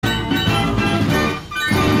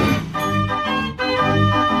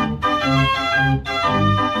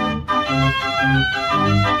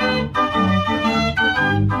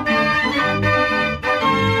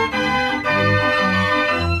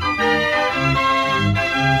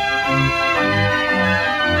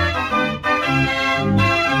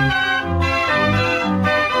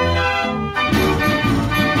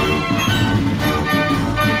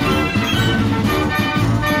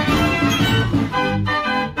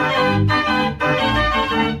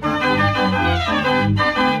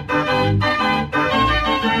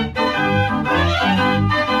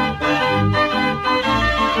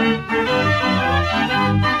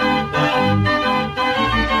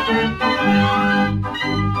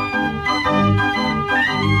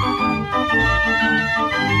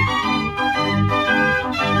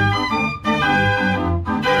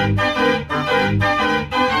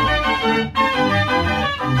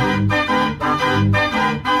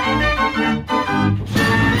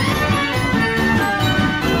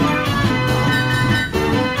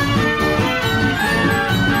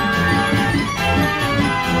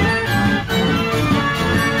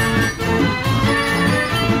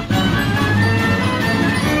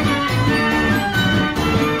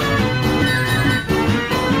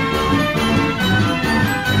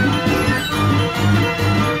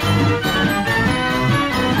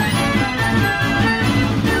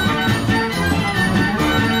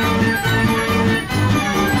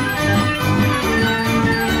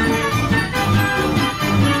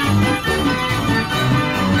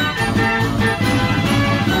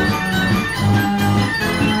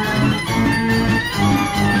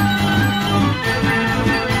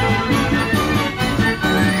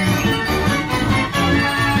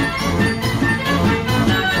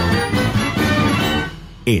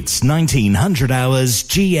It's 1900 hours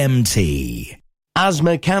GMT. As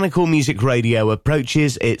Mechanical Music Radio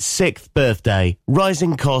approaches its 6th birthday,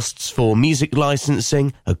 rising costs for music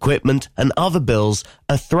licensing, equipment and other bills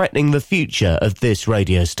are threatening the future of this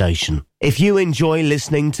radio station. If you enjoy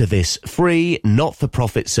listening to this free,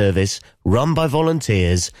 not-for-profit service run by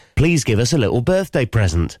volunteers, please give us a little birthday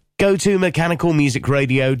present. Go to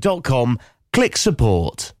mechanicalmusicradio.com, click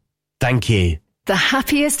support. Thank you. The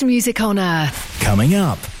happiest music on earth. Coming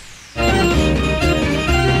up.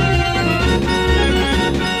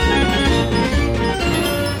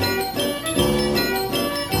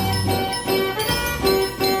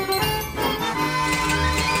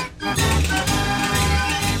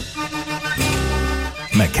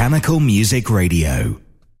 Mechanical Music Radio.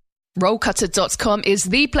 Rollcutter.com is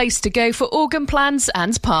the place to go for organ plans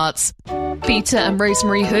and parts. Peter and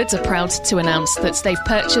Rosemary Hood are proud to announce that they've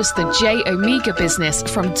purchased the J Omega business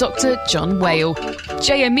from Dr. John Whale.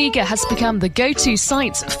 J Omega has become the go-to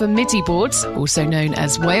site for MIDI boards, also known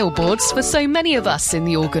as whale boards, for so many of us in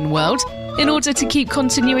the organ world. In order to keep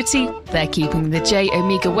continuity, they're keeping the J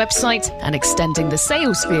Omega website and extending the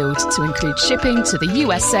sales field to include shipping to the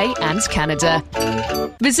USA and Canada.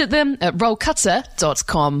 Visit them at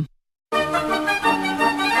rollcutter.com.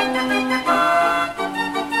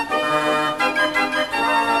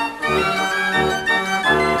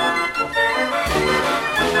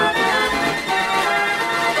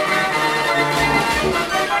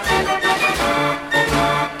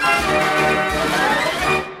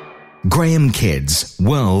 Graham Kidd's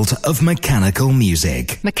World of Mechanical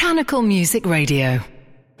Music. Mechanical Music Radio.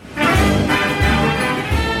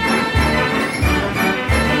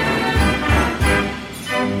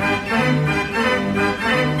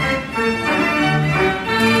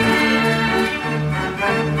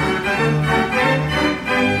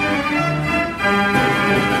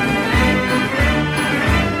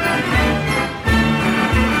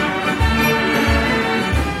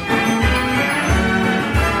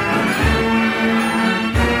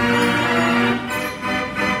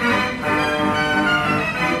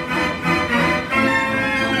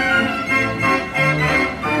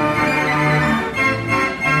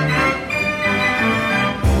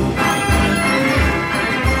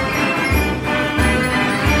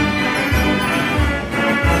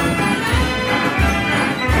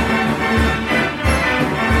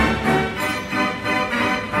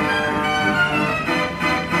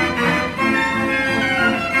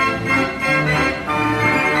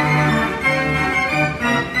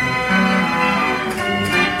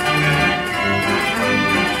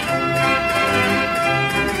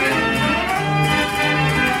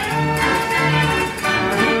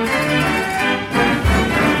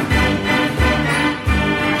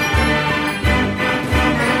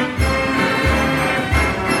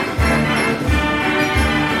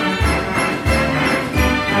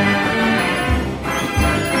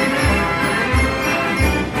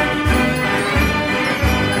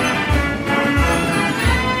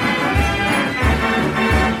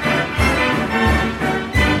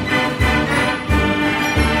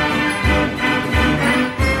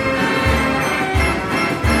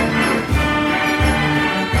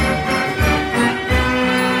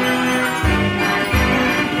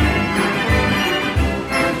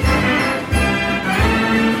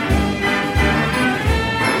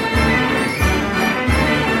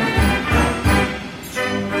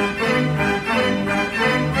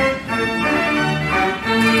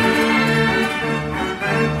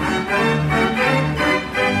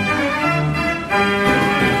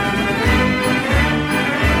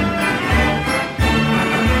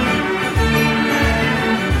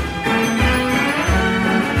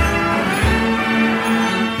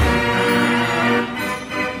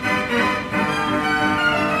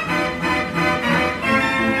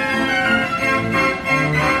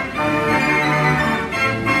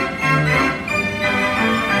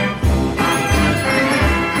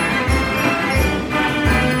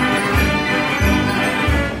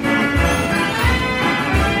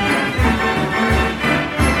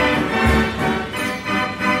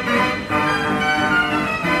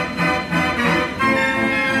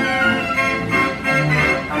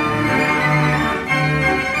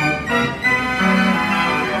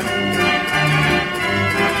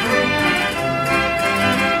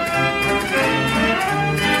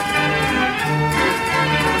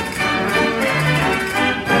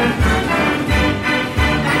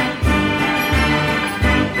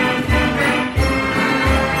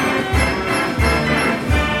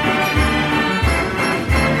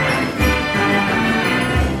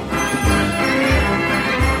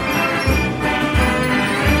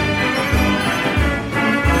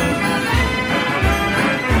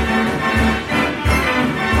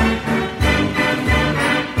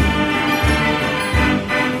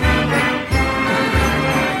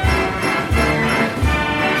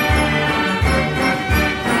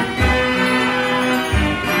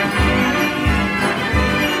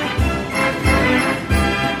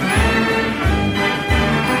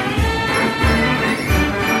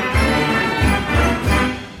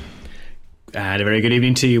 And a very good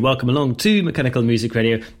evening to you. Welcome along to Mechanical Music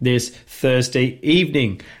Radio this Thursday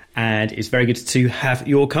evening. And it's very good to have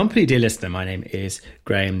your company, dear listener. My name is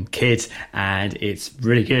Graham Kidd, and it's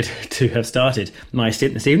really good to have started my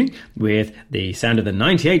stint this evening with the sound of the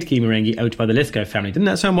 98 key merengue out by the Lithgow family. Didn't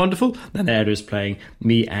that sound wonderful? Then there is playing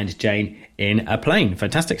Me and Jane in a Plane.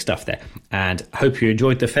 Fantastic stuff there. And hope you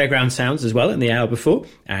enjoyed the fairground sounds as well in the hour before.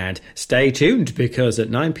 And stay tuned, because at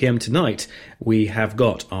 9 p.m. tonight, we have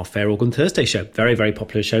got our Fair Organ Thursday show. Very, very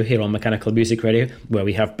popular show here on Mechanical Music Radio, where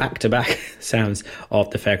we have back-to-back sounds of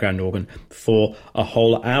the fairground organ for a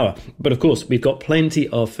whole hour. But of course, we've got plenty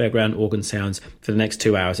of fairground organ sounds for the next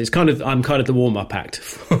 2 hours. I'm kind of the warm-up act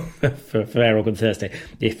for Fair Organ Thursday,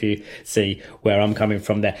 if you see where I'm coming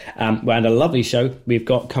from there. And a lovely show we've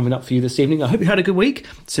got coming up for you this evening. I hope you had a good week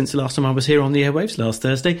since the last time I was here on the airwaves last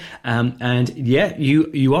Thursday. And yeah,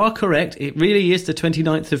 you are correct. It really is the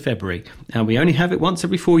 29th of February. And we only have it once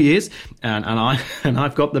every 4 years. And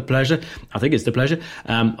I've got the pleasure, I think it's the pleasure,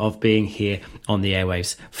 of being here on the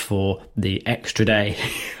airwaves for the extra day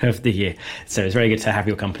of the year. So it's very good to have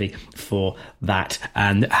your company for that.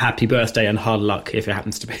 And happy birthday and hard luck if it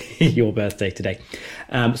happens to be your birthday today.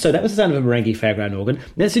 So that was the sound of a merengue fairground organ.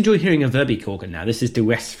 Let's enjoy hearing a Verbeek organ now. This is De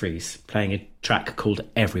Westfries playing a track called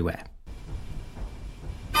Everywhere.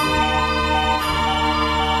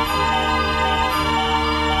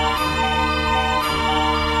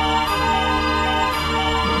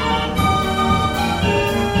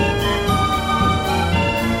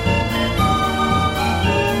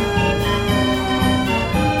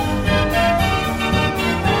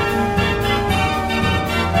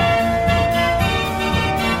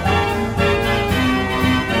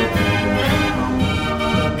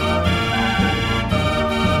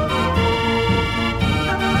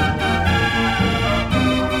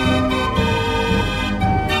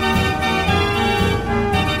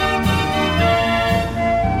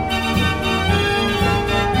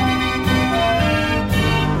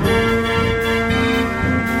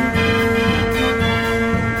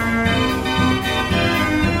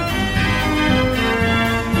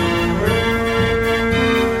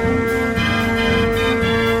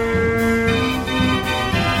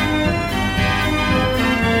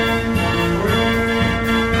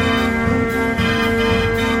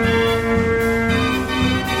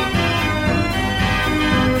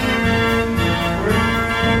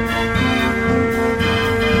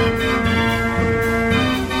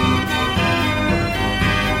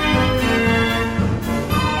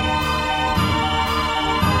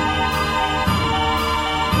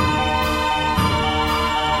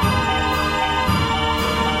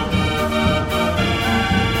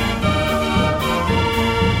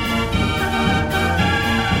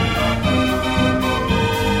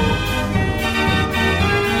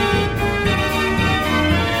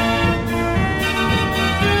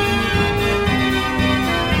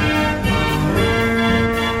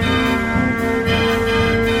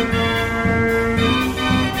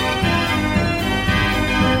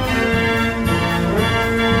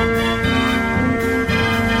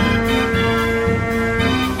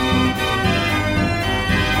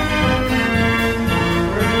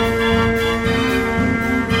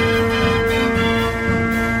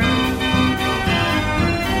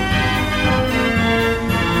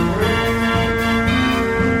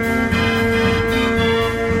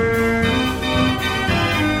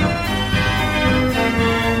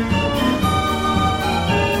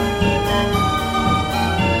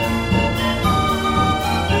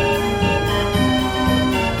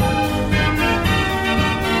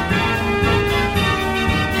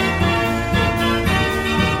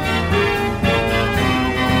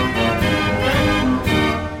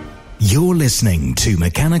 Listening to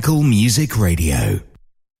Mechanical Music Radio.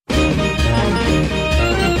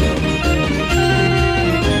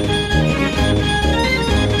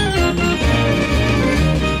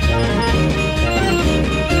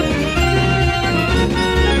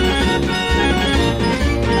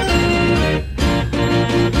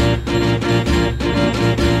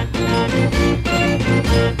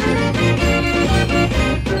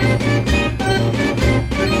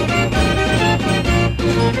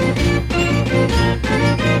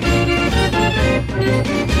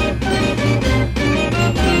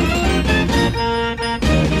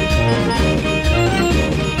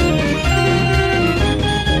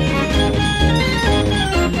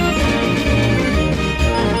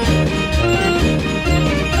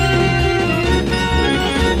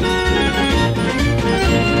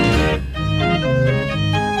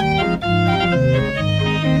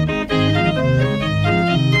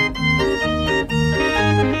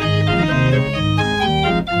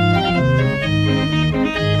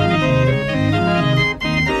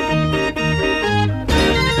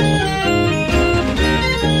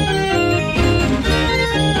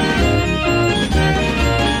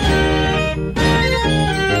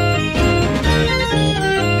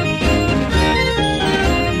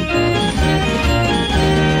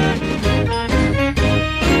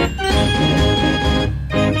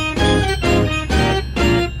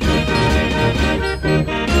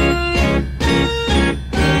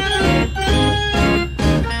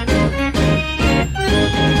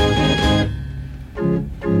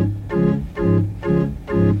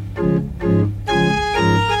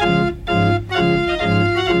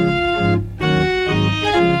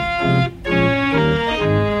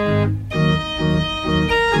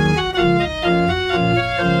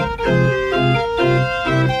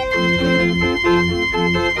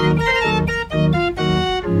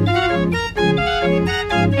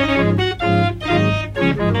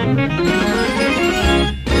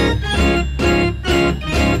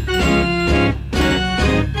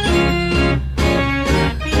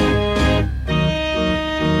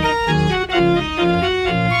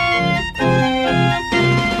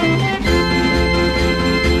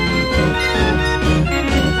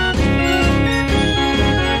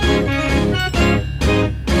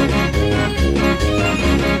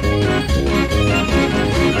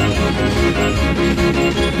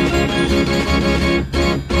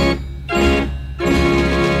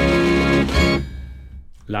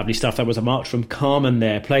 Lovely stuff. That was a march from Carmen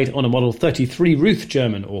there, played on a Model 33 Ruth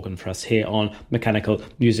German organ for us here on Mechanical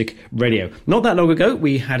Music Radio. Not that long ago,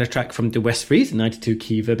 we had a track from De Westfries, a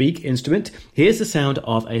 92-key Verbeek instrument. Here's the sound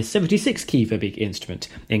of a 76-key Verbeek instrument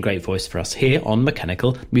in great voice for us here on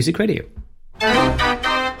Mechanical Music Radio.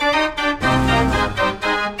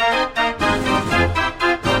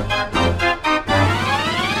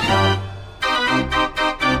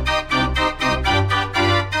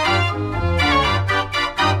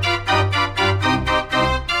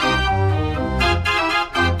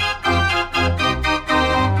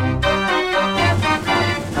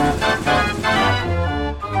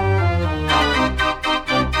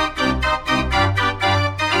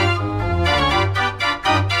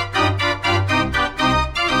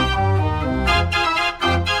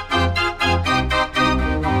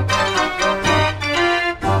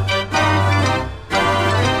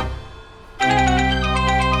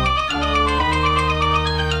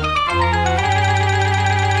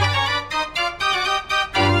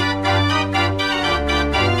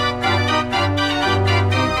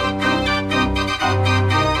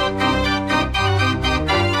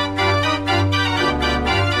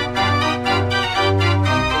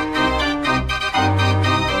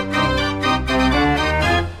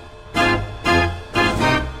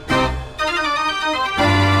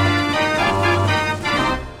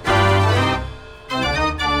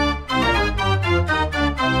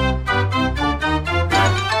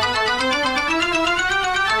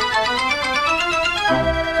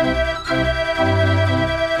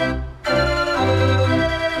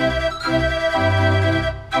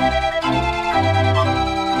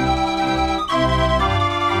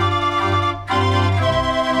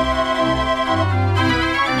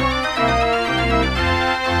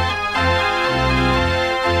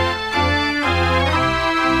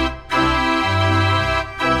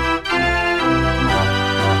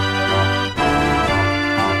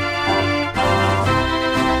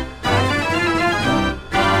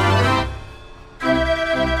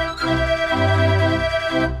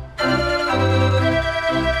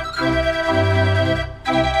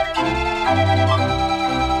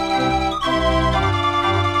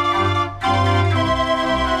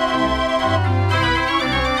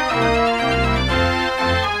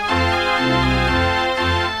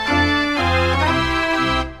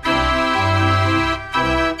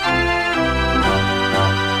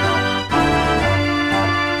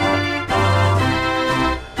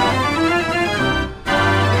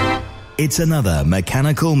 It's another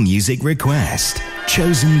Mechanical Music request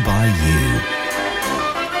chosen by you.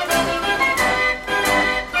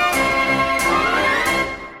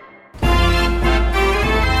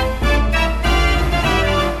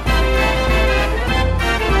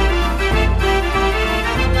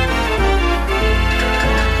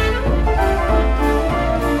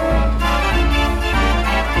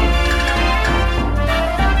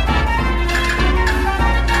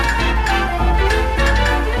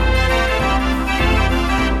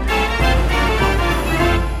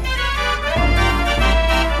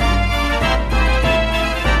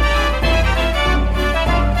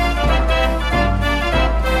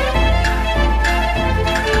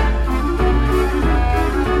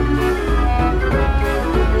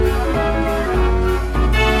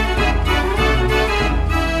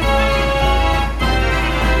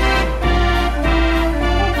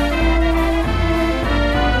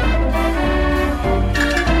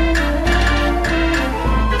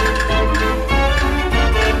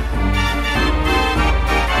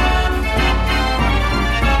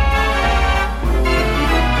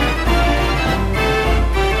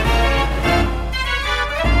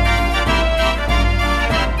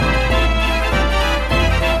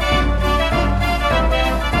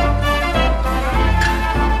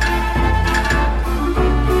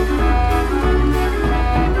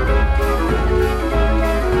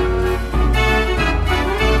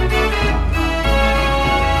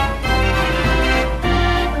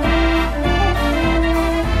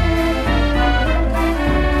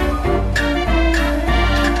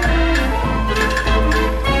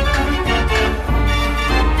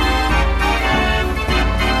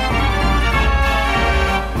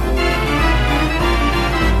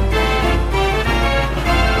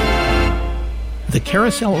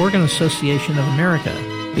 Carousel Organ Association of America.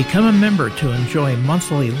 Become a member to enjoy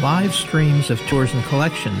monthly live streams of tours and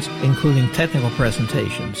collections, including technical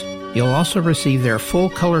presentations. You'll also receive their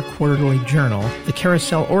full-color quarterly journal, The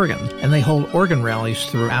Carousel Organ, and they hold organ rallies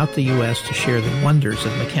throughout the U.S. to share the wonders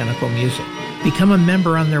of mechanical music. Become a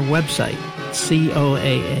member on their website, coaa.us,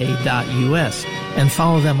 and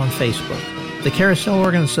follow them on Facebook. The Carousel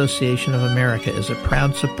Organ Association of America is a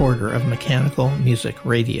proud supporter of Mechanical Music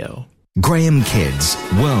Radio. Graham Kidd's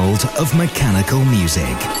World of Mechanical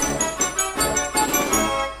Music.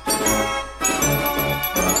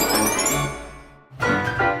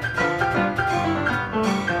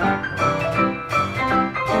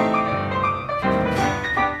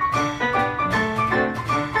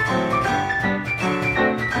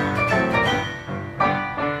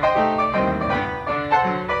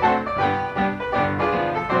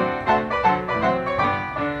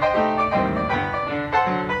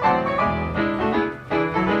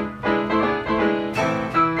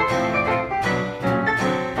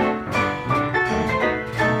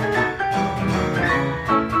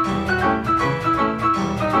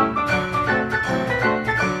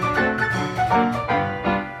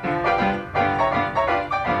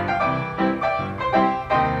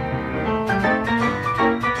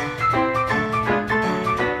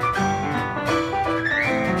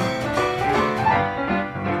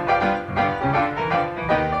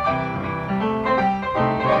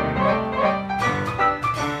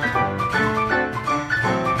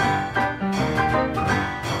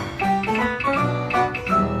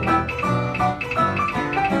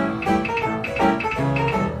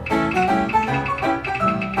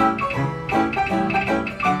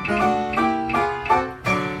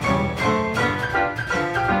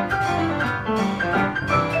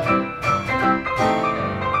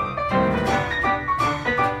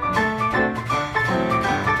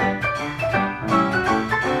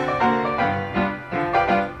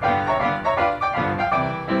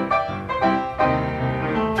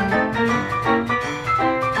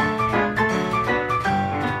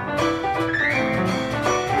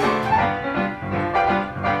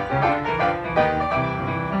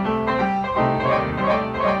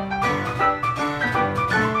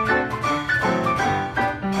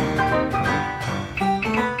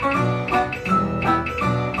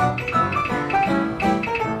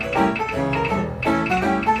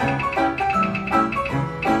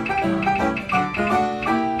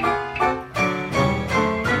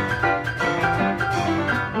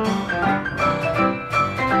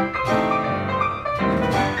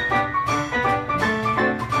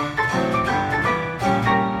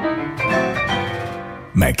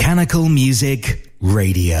 Mechanical Music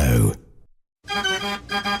Radio.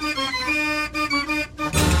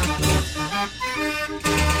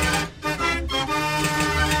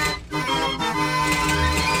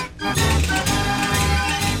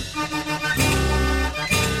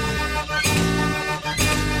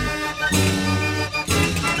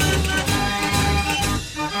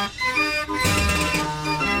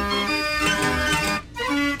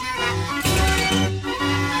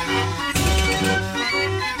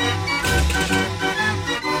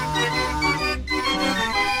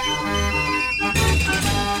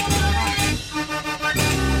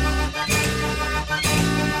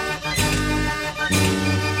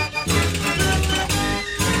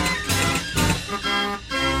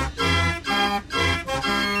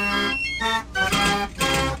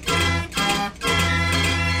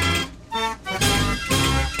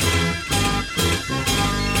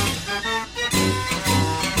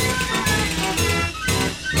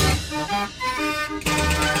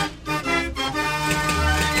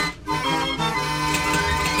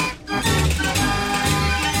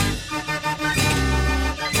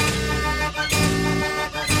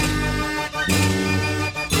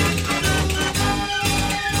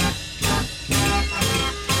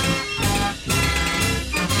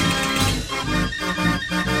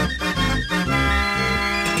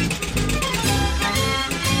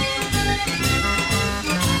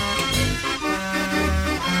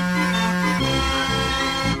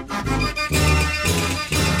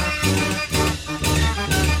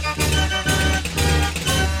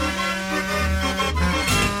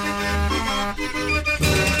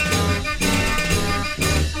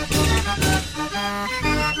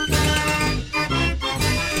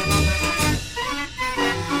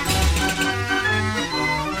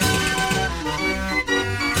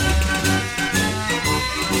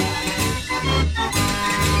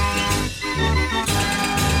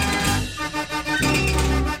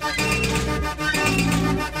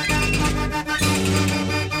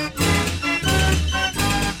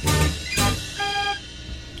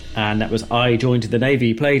 And that was I Joined the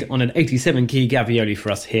Navy, played on an 87-key Gavioli for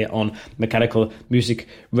us here on Mechanical Music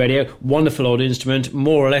Radio. Wonderful old instrument,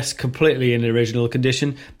 more or less completely in the original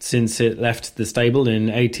condition since it left the stable in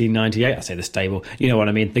 1898. I say the stable, you know what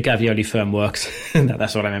I mean, the Gavioli firm works.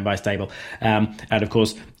 That's what I meant by stable. And of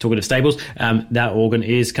course, talking of stables, that organ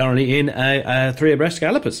is currently in a three abreast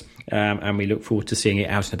calipers. and we look forward to seeing it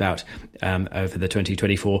out and about over the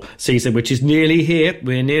 2024 season, which is nearly here.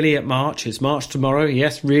 We're nearly at March. It's March tomorrow.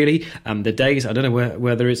 Yes, really. The days, I don't know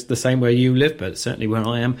whether it's the same where you live, but certainly where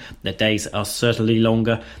I am, the days are certainly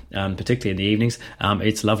longer, particularly in the evenings.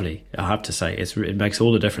 It's lovely, I have to say. It makes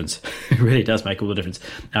all the difference. It really does make all the difference.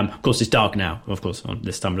 Of course, it's dark now, of course, on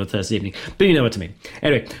this time of the Thursday evening, but you know what I mean.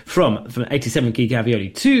 Anyway, from 87-key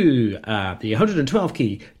Gavioli to the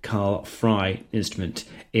 112-key Carl Fry instrument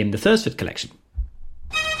in the Thursford collection.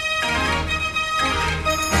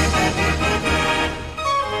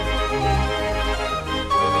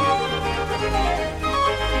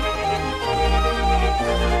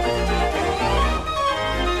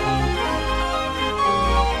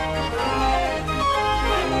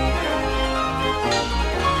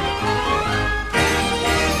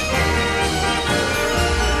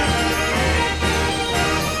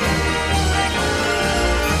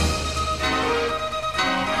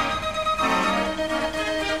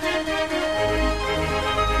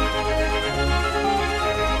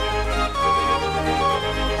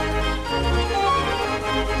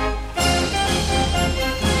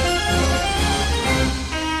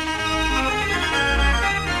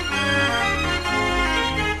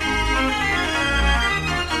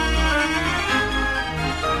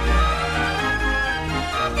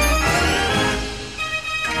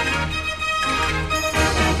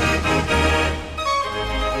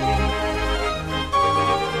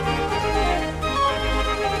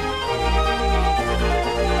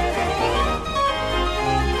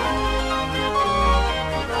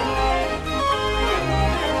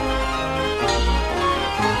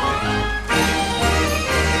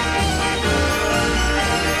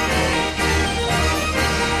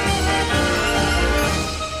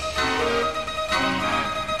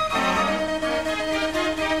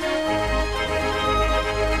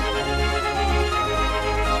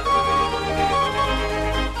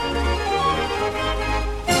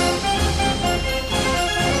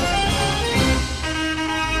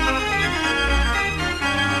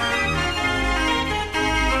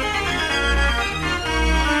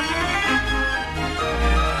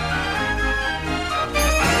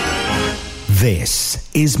 This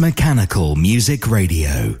is Mechanical Music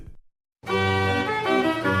Radio.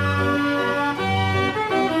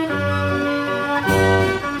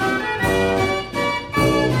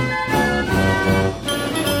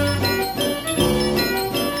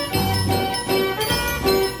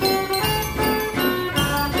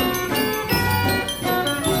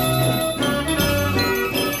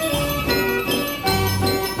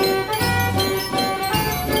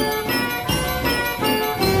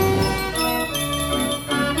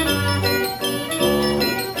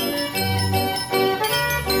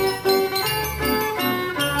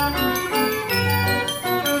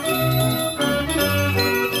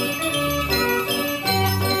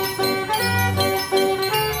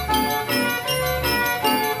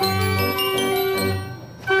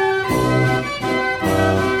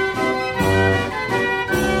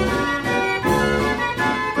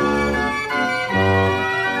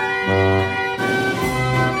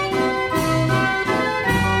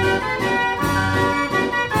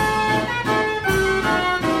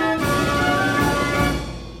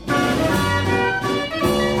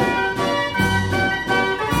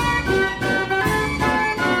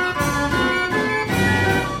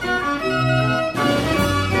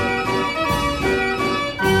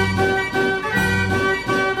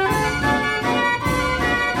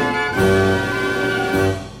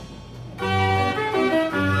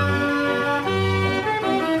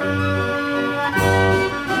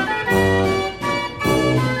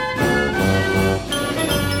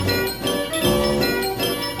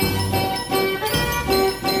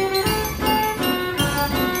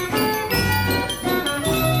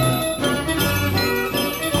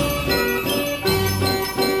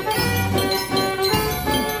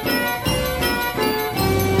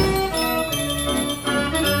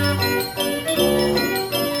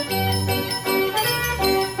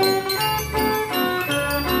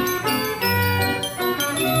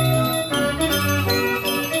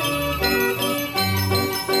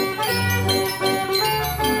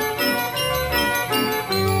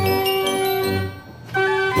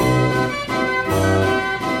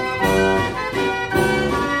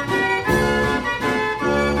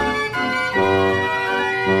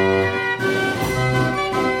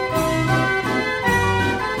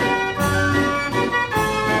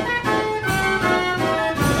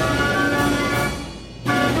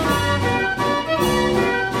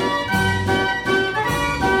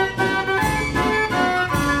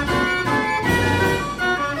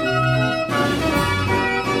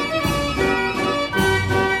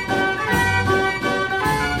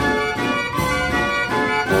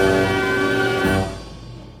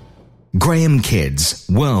 Graham Kidd's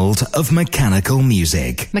World of Mechanical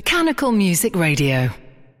Music. Mechanical Music Radio.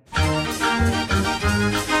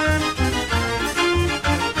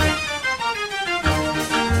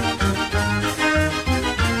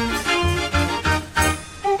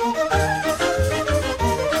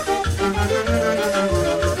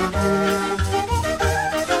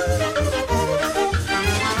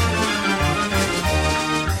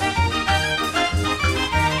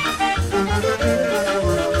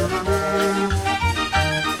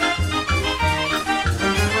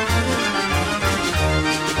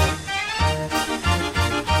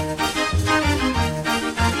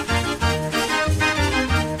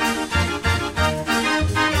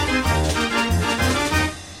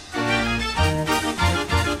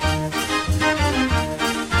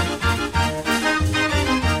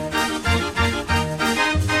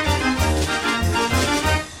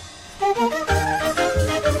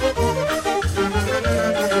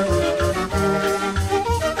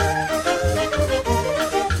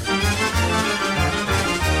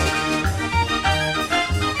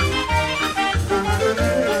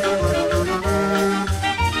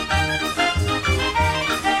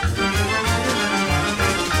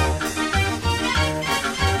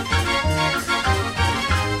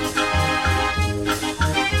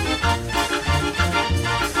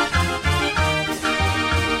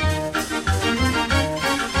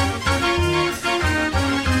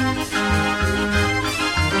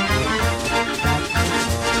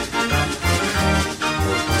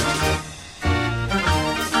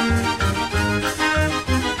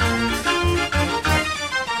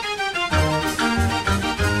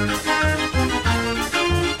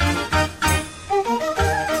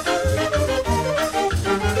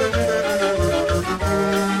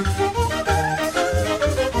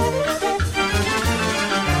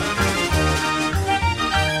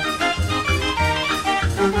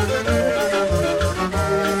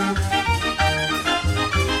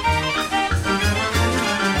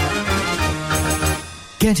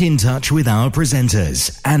 Get in touch with our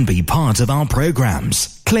presenters and be part of our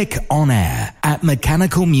programs. Click on air at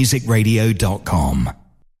mechanicalmusicradio.com.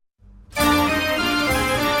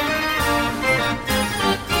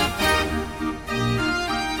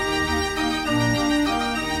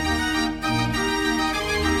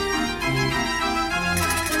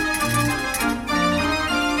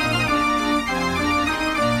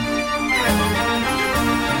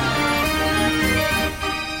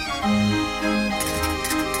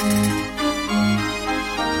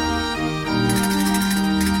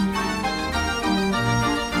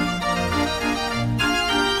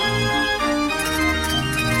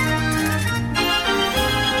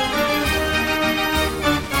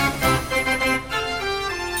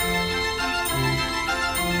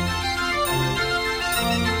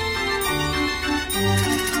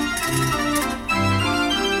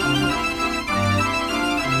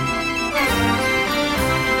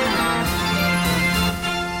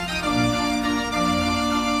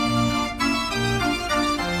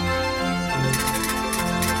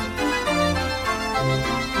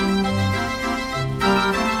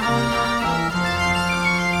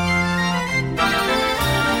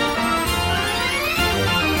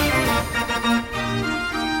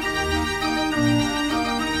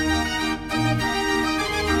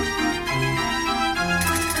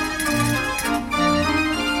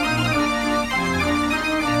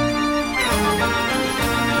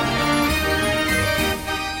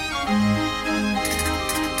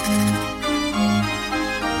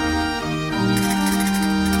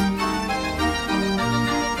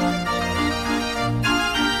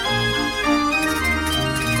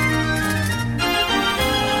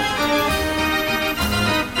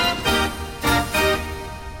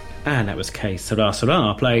 And that was Que Sera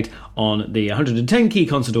Sera, played on the 110 key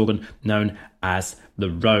concert organ known as the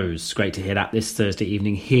Rose. Great to hear that this Thursday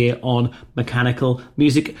evening here on Mechanical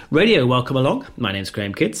Music Radio. Welcome along. My name's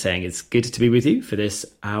Graham Kidd, saying it's good to be with you for this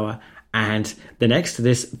hour and the next,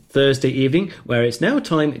 this Thursday evening, where it's now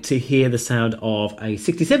time to hear the sound of a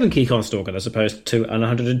 67 key concert organ as opposed to an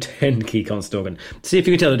 110 key concert organ. See if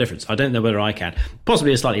you can tell the difference. I don't know whether I can.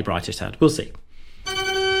 Possibly a slightly brighter sound. We'll see.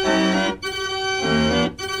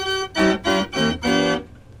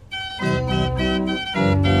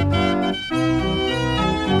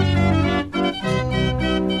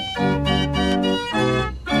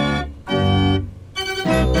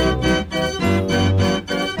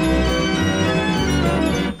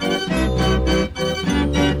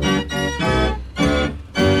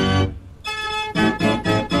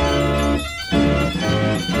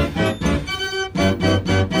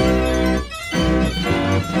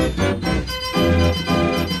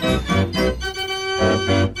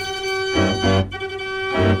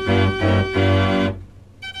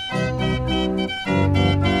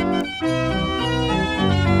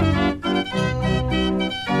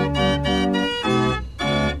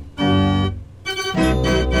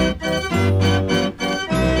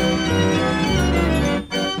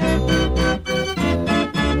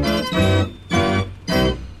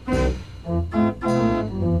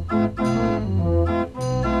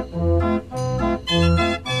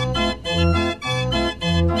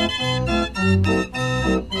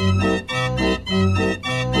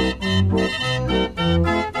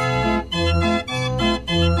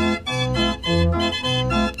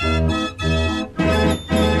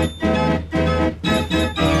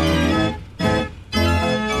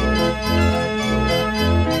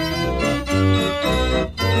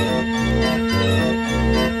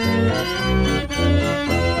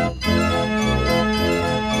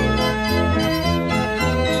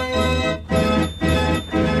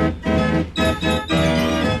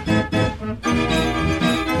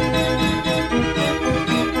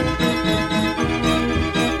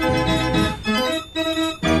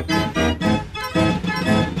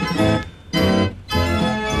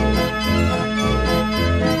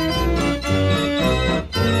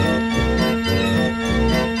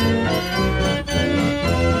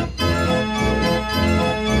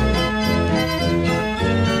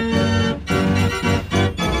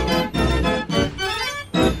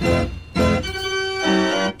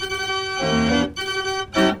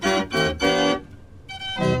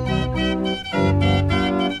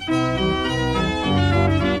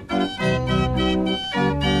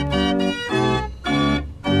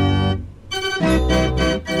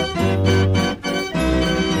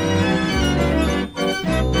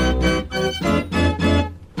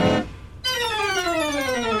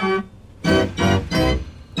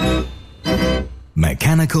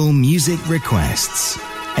 Mechanical Music Requests.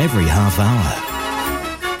 Every half hour.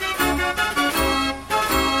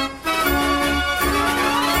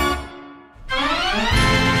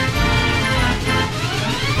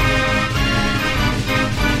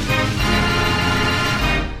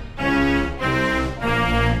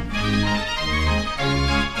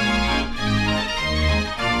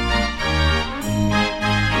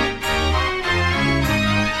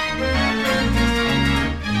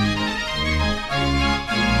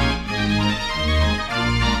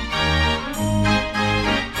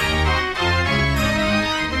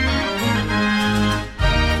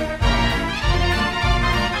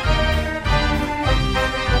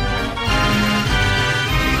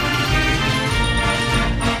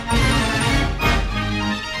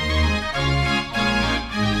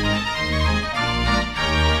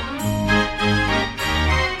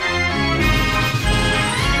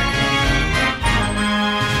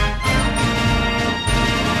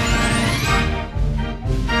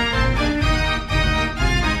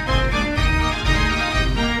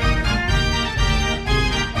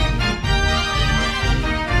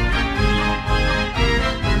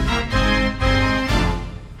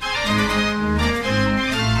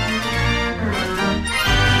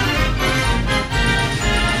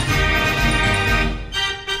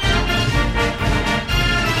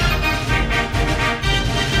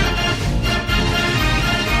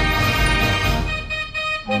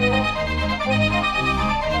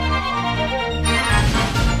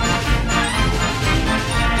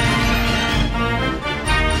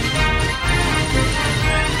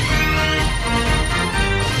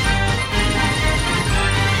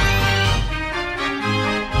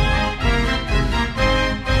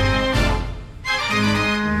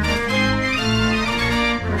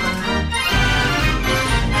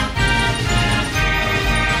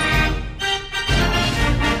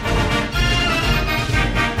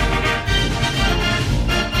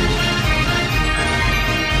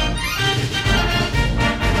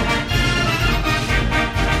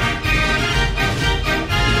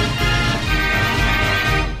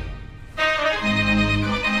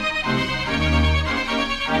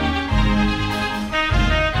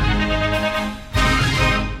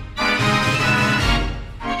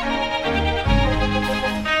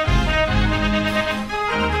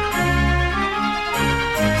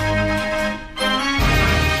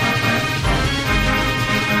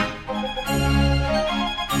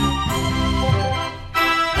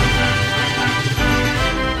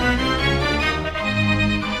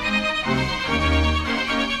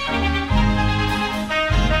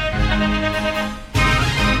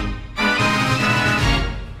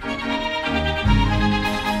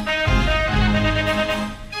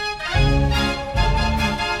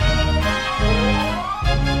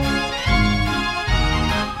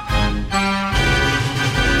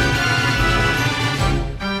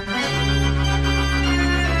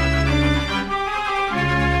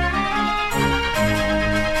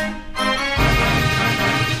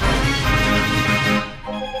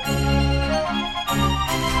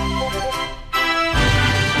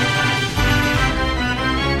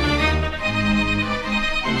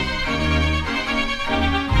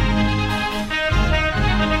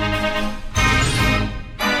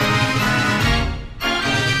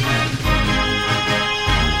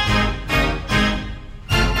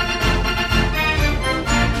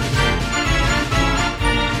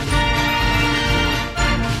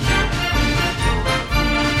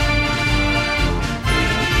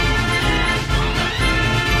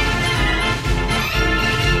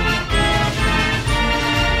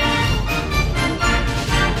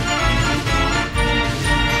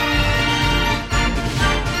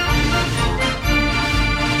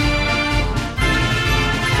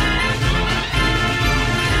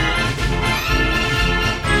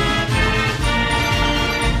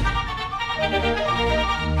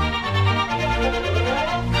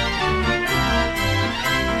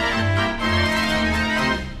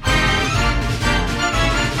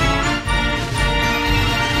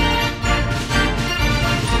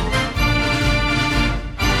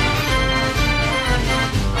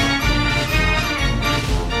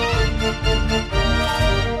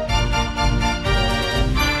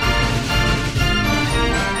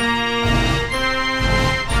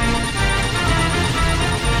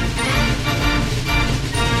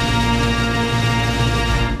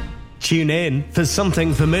 Tune in for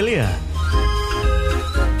something familiar.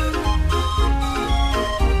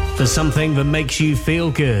 For something that makes you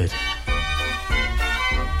feel good.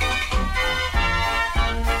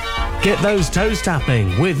 Get those toes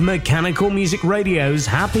tapping with Mechanical Music Radio's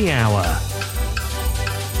Happy Hour.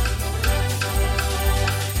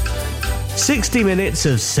 60 minutes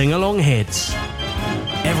of sing-along hits.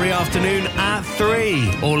 Every afternoon at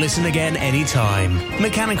 3, or listen again anytime.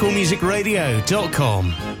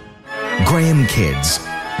 MechanicalMusicRadio.com. Graham Kidd's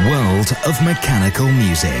World of Mechanical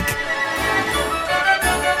Music.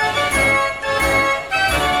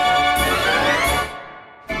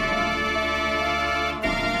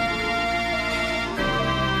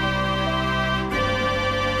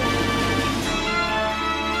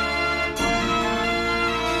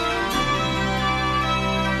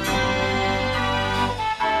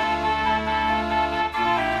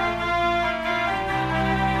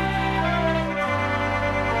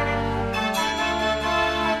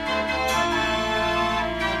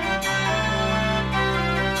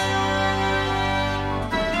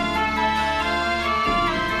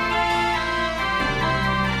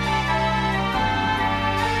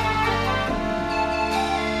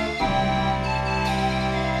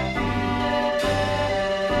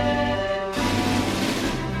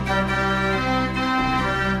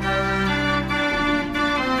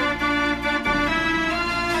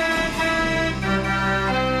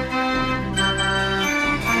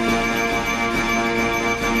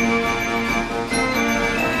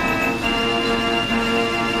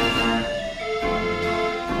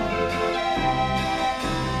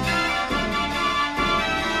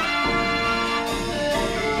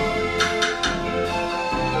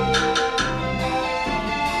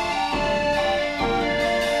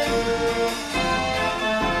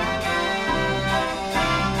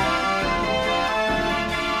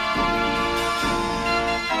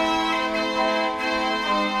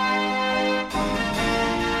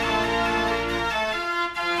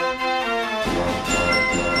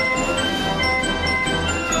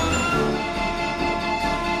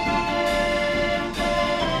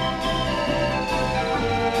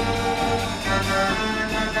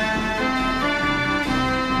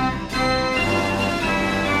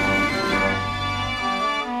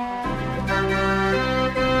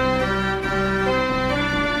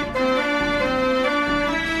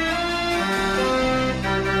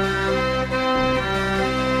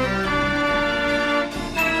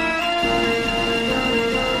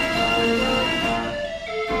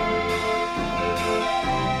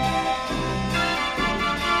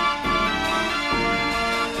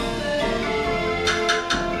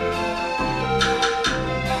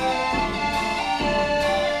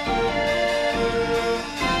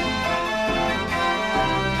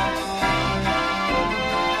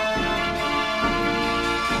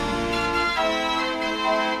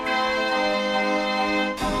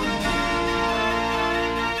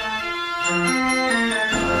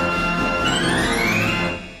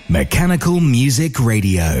 Mechanical Music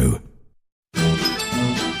Radio.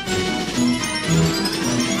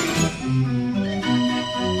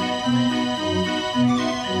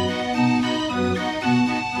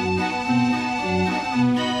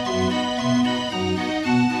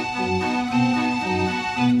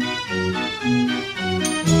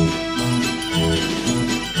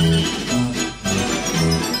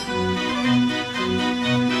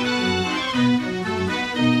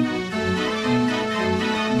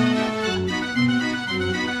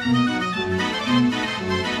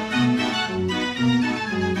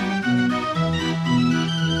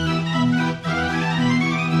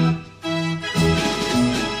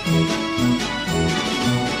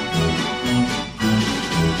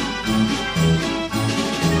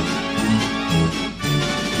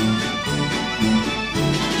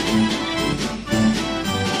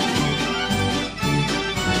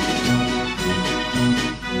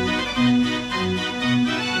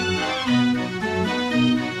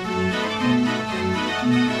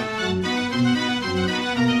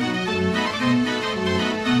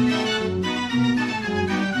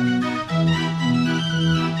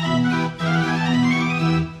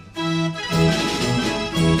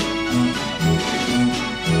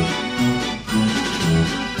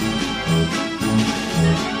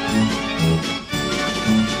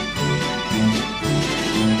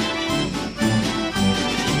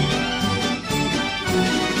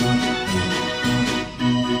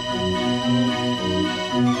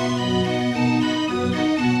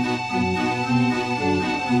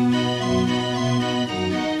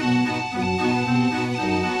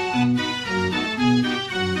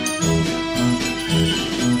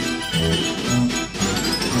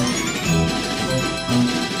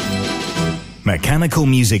 Mechanical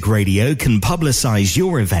Music Radio can publicize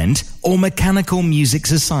your event or Mechanical Music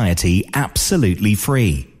Society absolutely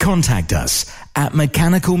free. Contact us at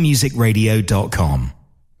mechanicalmusicradio.com.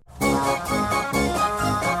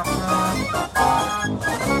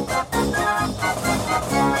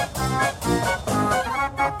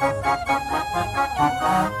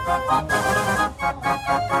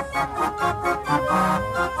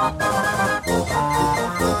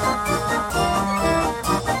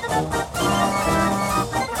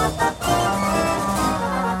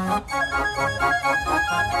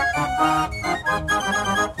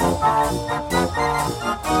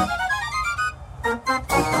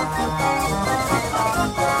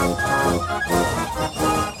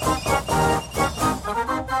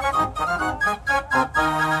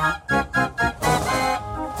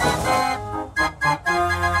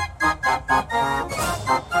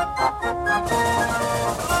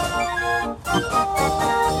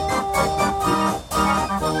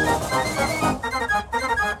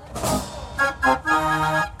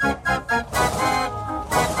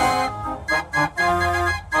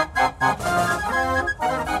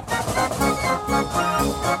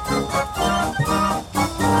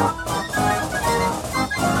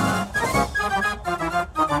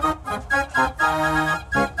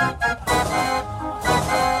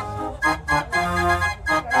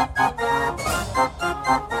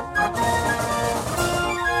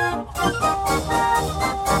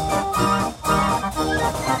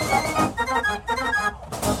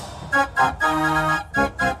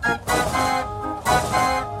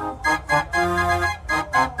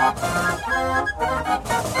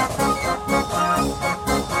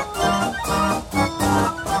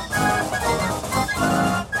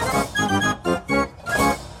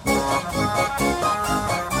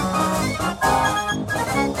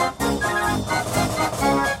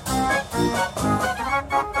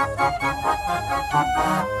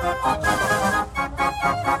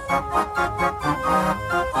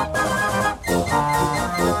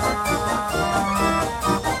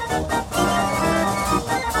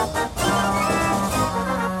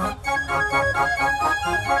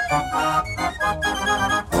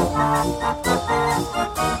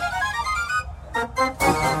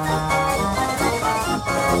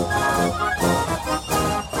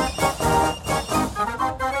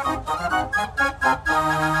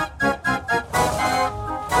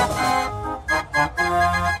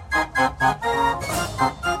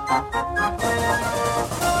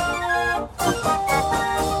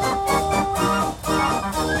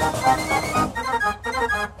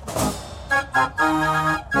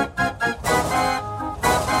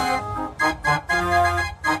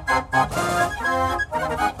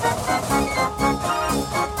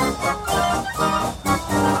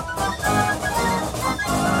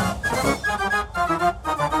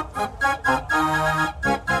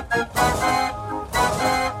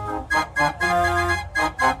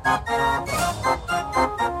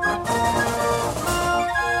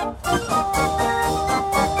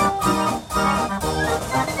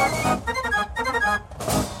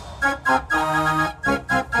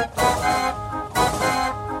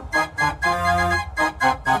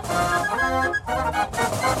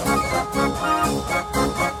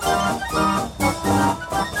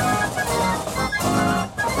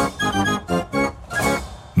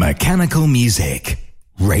 Mechanical Music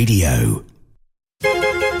Radio.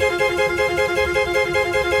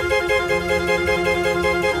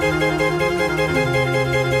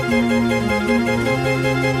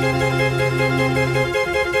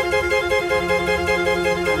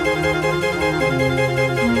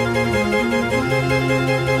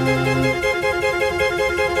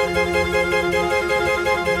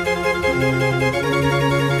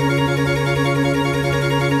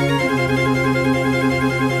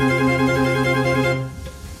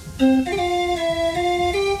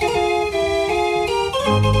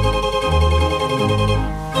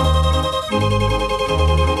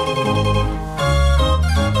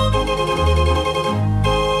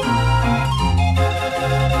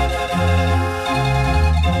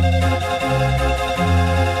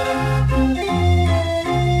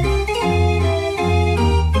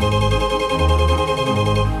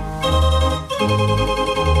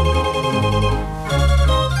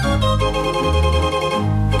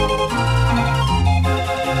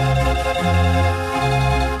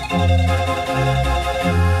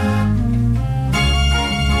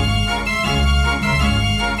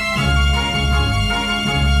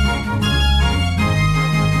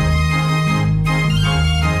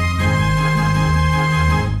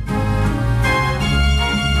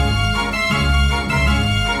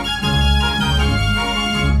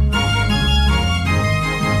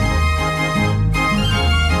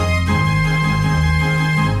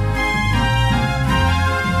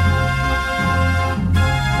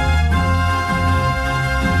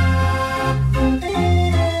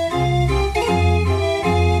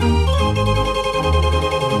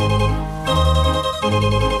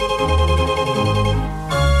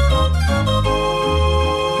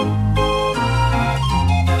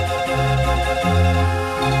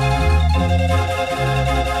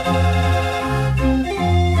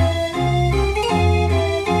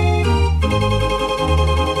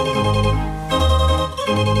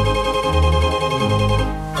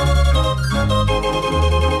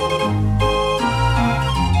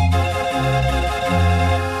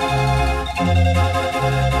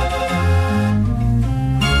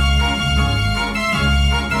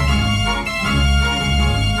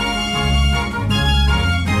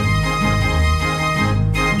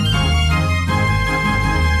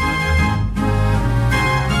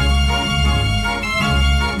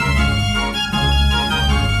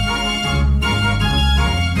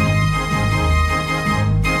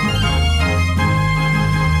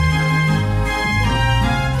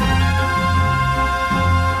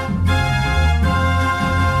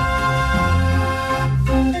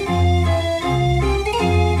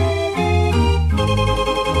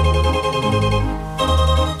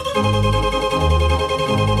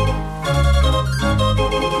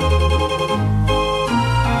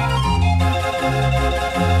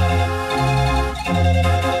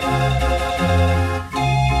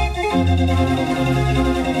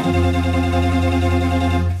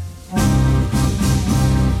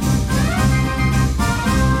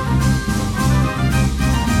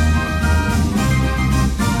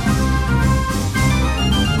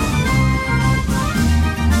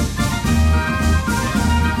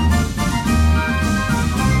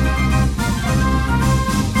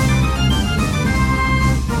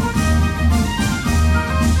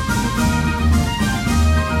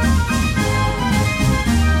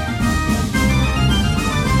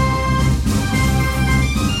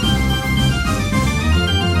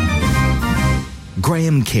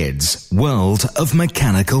 Graham Kidd's World of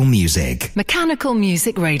Mechanical Music. Mechanical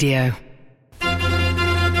Music Radio.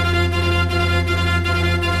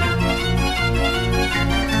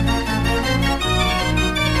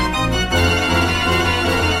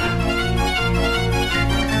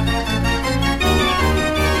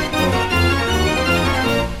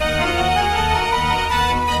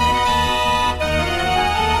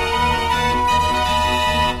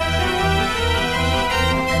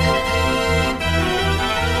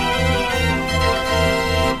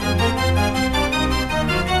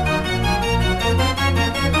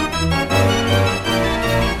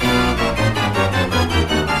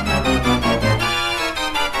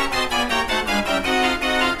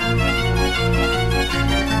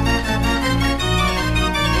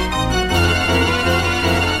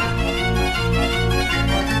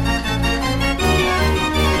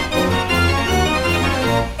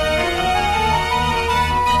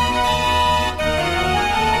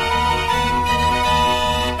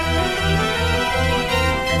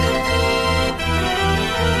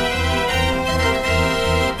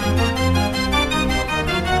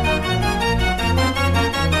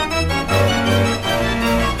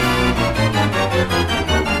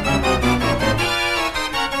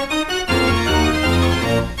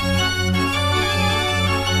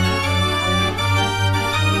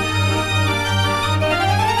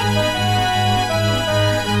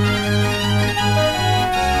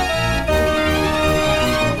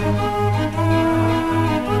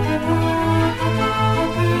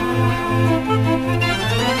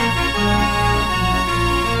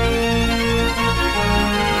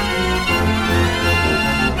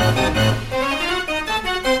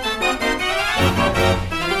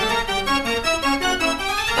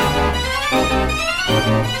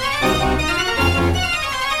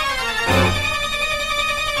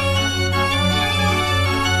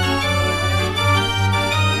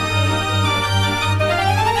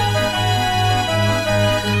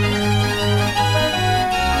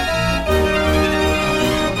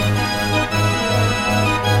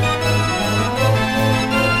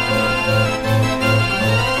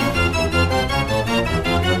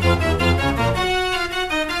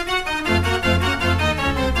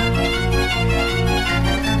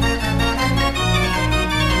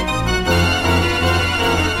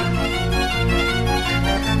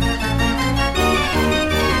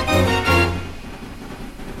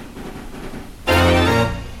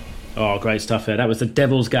 Great stuff there. That was the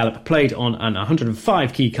Devil's Gallop, played on an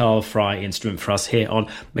 105 key Carl Fry instrument for us here on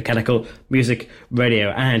Mechanical Music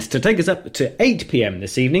Radio. And to take us up to 8 p.m.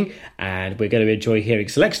 this evening, and we're going to enjoy hearing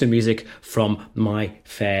selection of music from My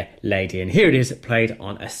Fair Lady. And here it is, played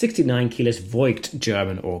on a 69 keyless Voigt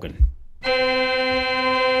German organ.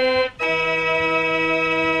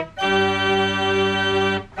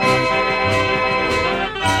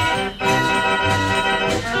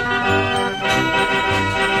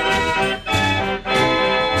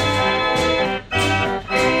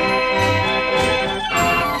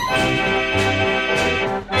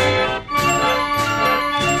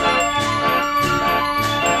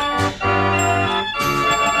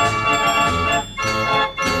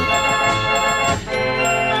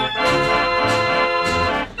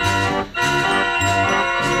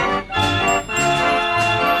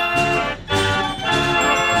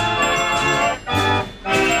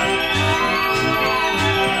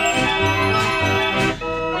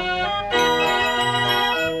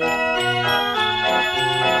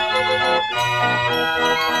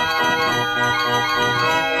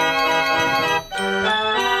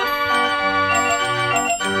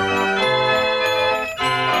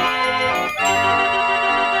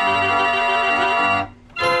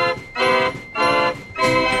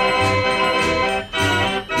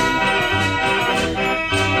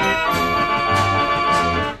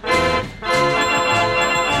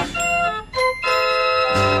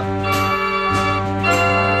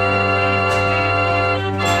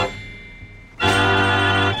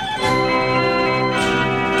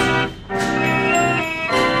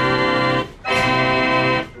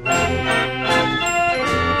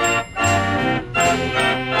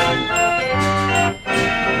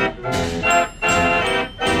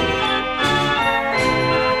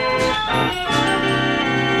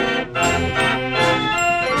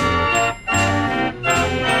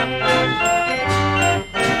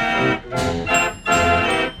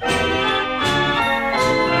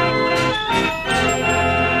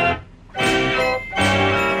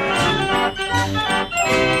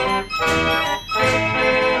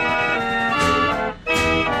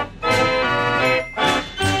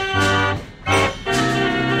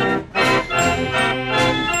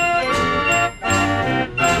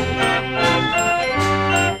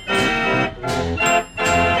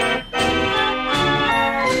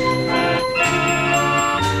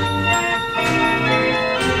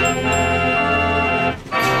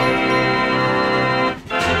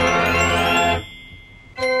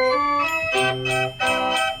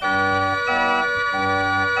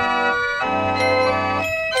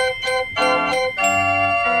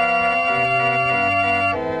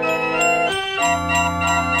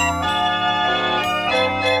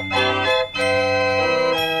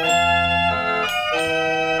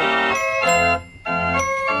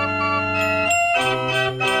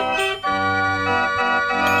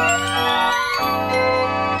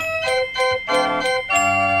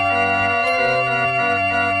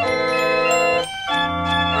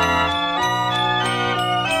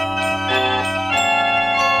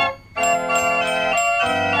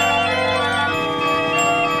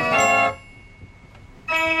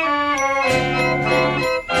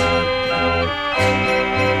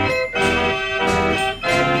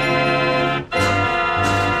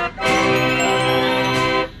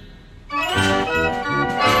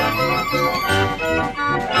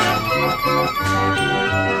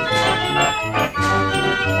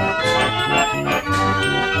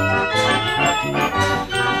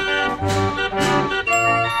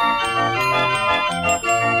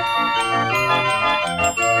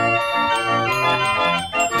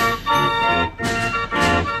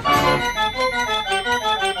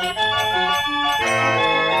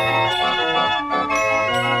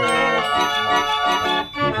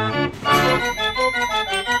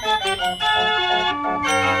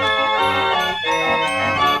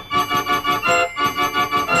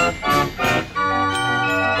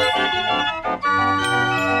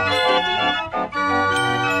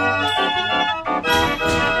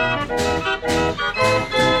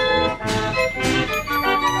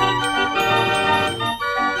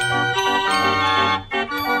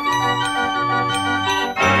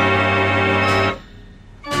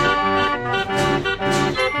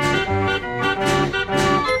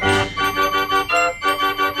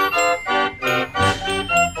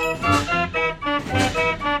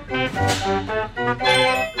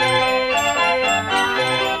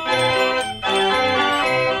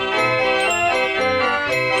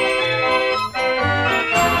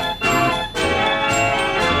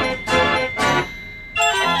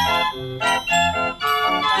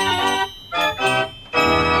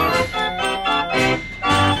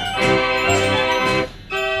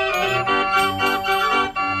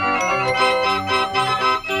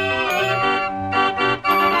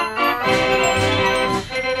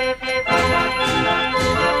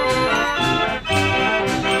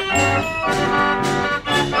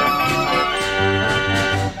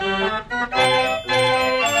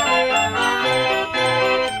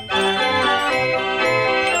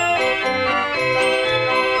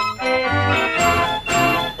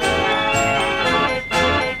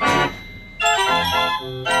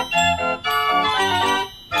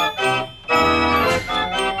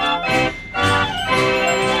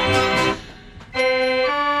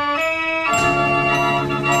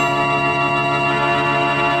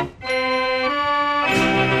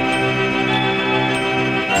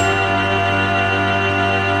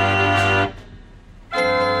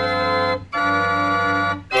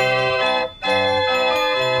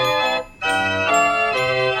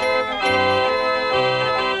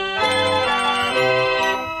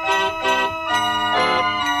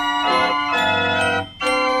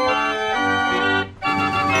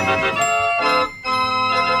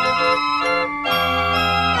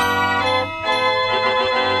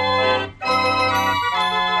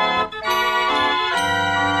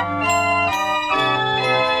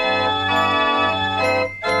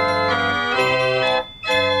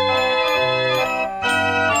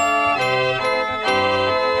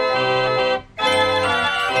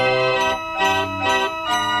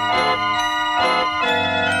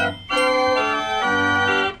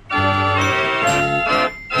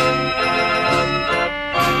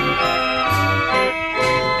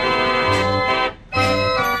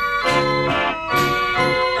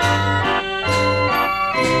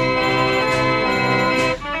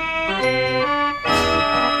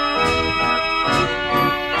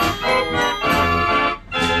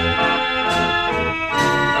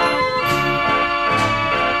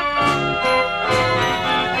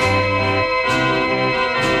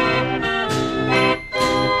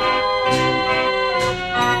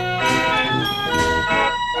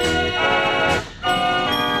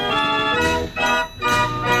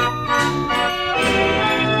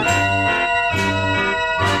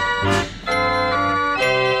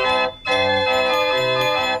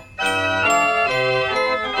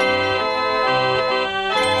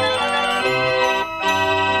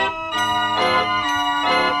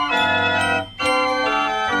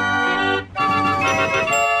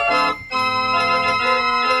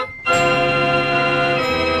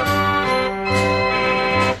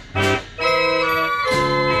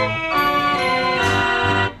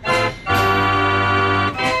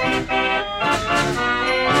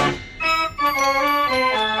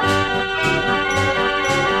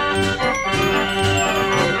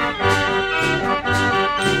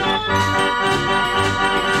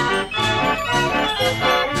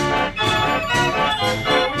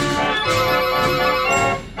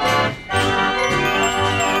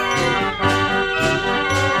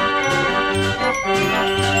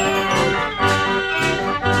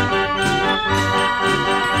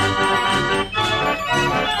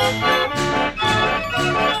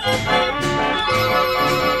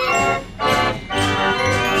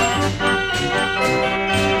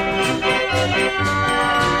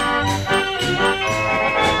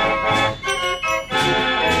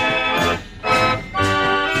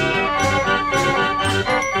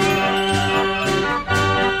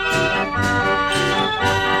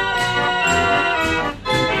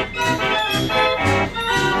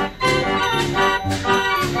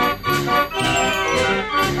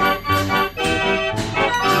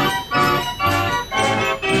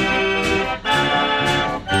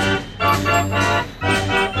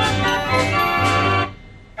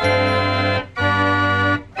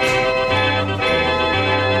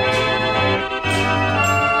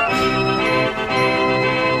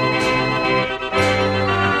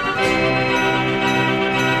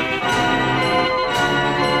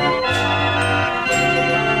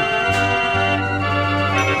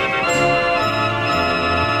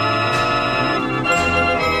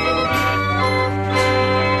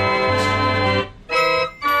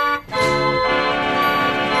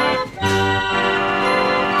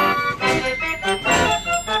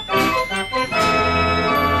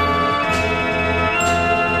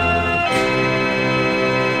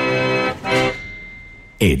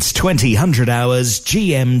 It's 2000 hours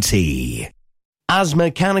GMT. As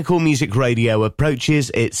Mechanical Music Radio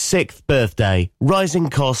approaches its 6th birthday,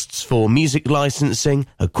 rising costs for music licensing,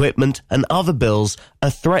 equipment and other bills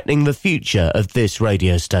are threatening the future of this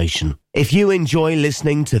radio station. If you enjoy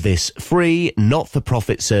listening to this free,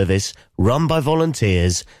 not-for-profit service run by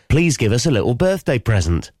volunteers, please give us a little birthday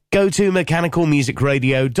present. Go to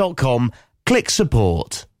mechanicalmusicradio.com, click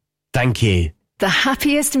support. Thank you. The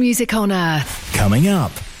happiest music on earth. Coming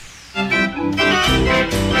up.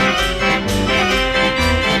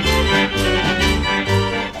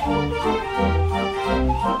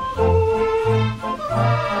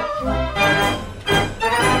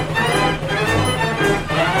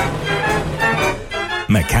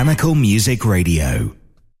 Mechanical Music Radio.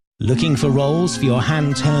 Looking for rolls for your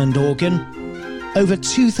hand-turned organ? Over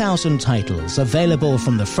 2,000 titles available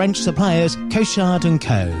from the French suppliers Cochard &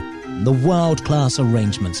 Co. The world-class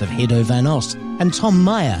arrangements of Hiddo van Ost and Tom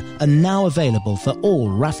Meyer are now available for all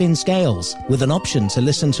Raffin scales, with an option to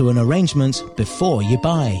listen to an arrangement before you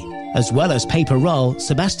buy. As well as paper roll,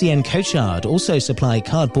 Sébastien Cochard also supply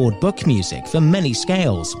cardboard book music for many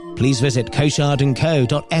scales. Please visit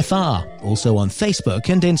cochardandco.fr, also on Facebook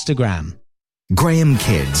and Instagram. Graham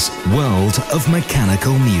Kidd's World of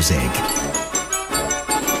Mechanical Music.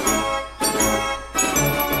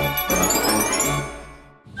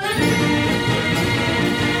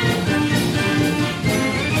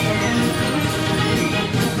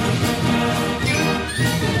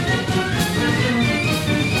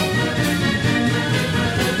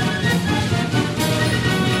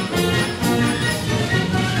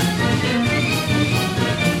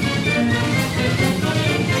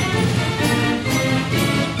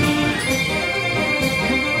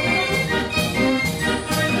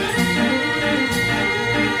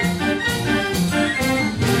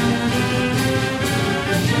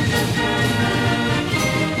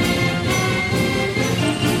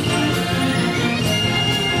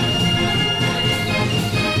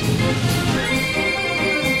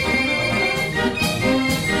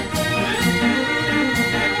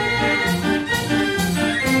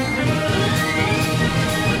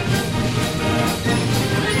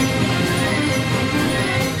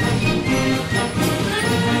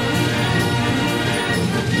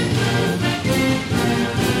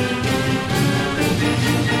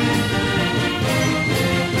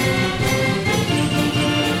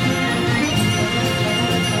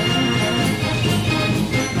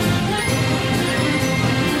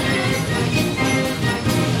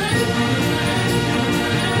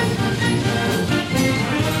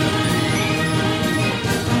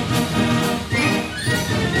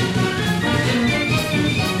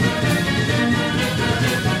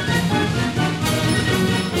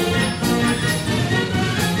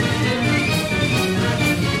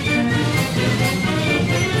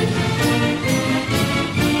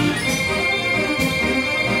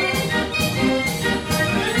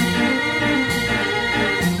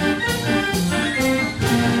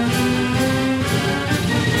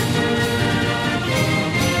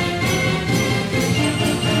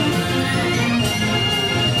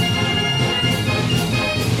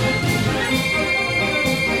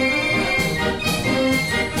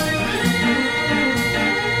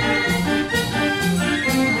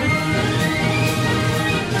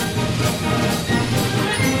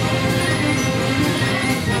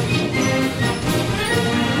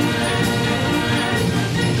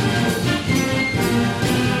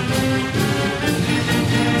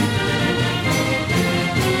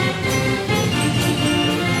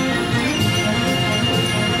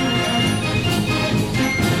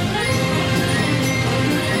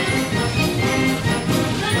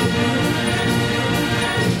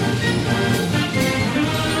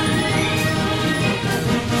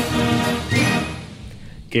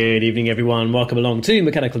 Good evening, everyone. Welcome along to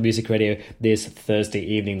Mechanical Music Radio this Thursday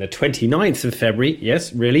evening, the 29th of February.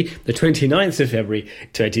 Yes, really, the 29th of February,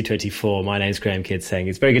 2024. My name's Graham Kidd, saying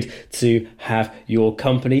it's very good to have your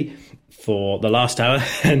company for the last hour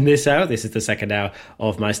and this hour. This is the second hour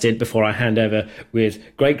of my stint before I hand over with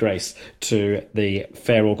great grace to the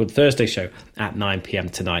Fair or Good Thursday show at 9 p.m.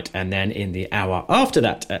 tonight. And then in the hour after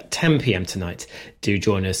that at 10 p.m. tonight, do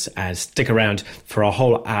join us and stick around for a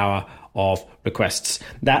whole hour of requests.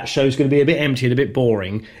 That show's going to be a bit empty and a bit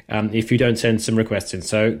boring if you don't send some requests in.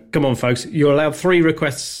 So come on, folks, you're allowed 3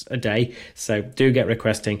 requests a day, so do get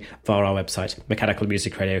requesting via our website,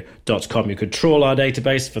 mechanicalmusicradio.com. You could trawl our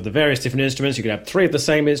database for the various different instruments. You can have 3 of the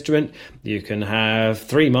same instrument, you can have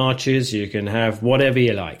 3 marches, you can have whatever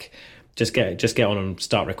you like. just get on and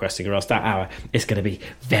start requesting, or else that hour is going to be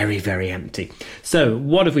very, very empty. So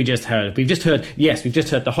what have we just heard? We've just heard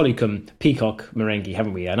the Hollycomb Peacock Merengue,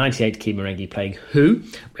 haven't we? A 98 key Merengue playing Who.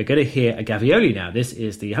 We're going to hear a Gavioli now. This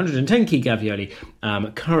is the 110 key Gavioli,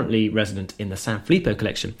 currently resident in the San Filippo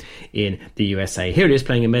collection in the USA. Here it is,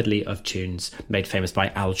 playing a medley of tunes made famous by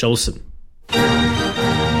Al Jolson.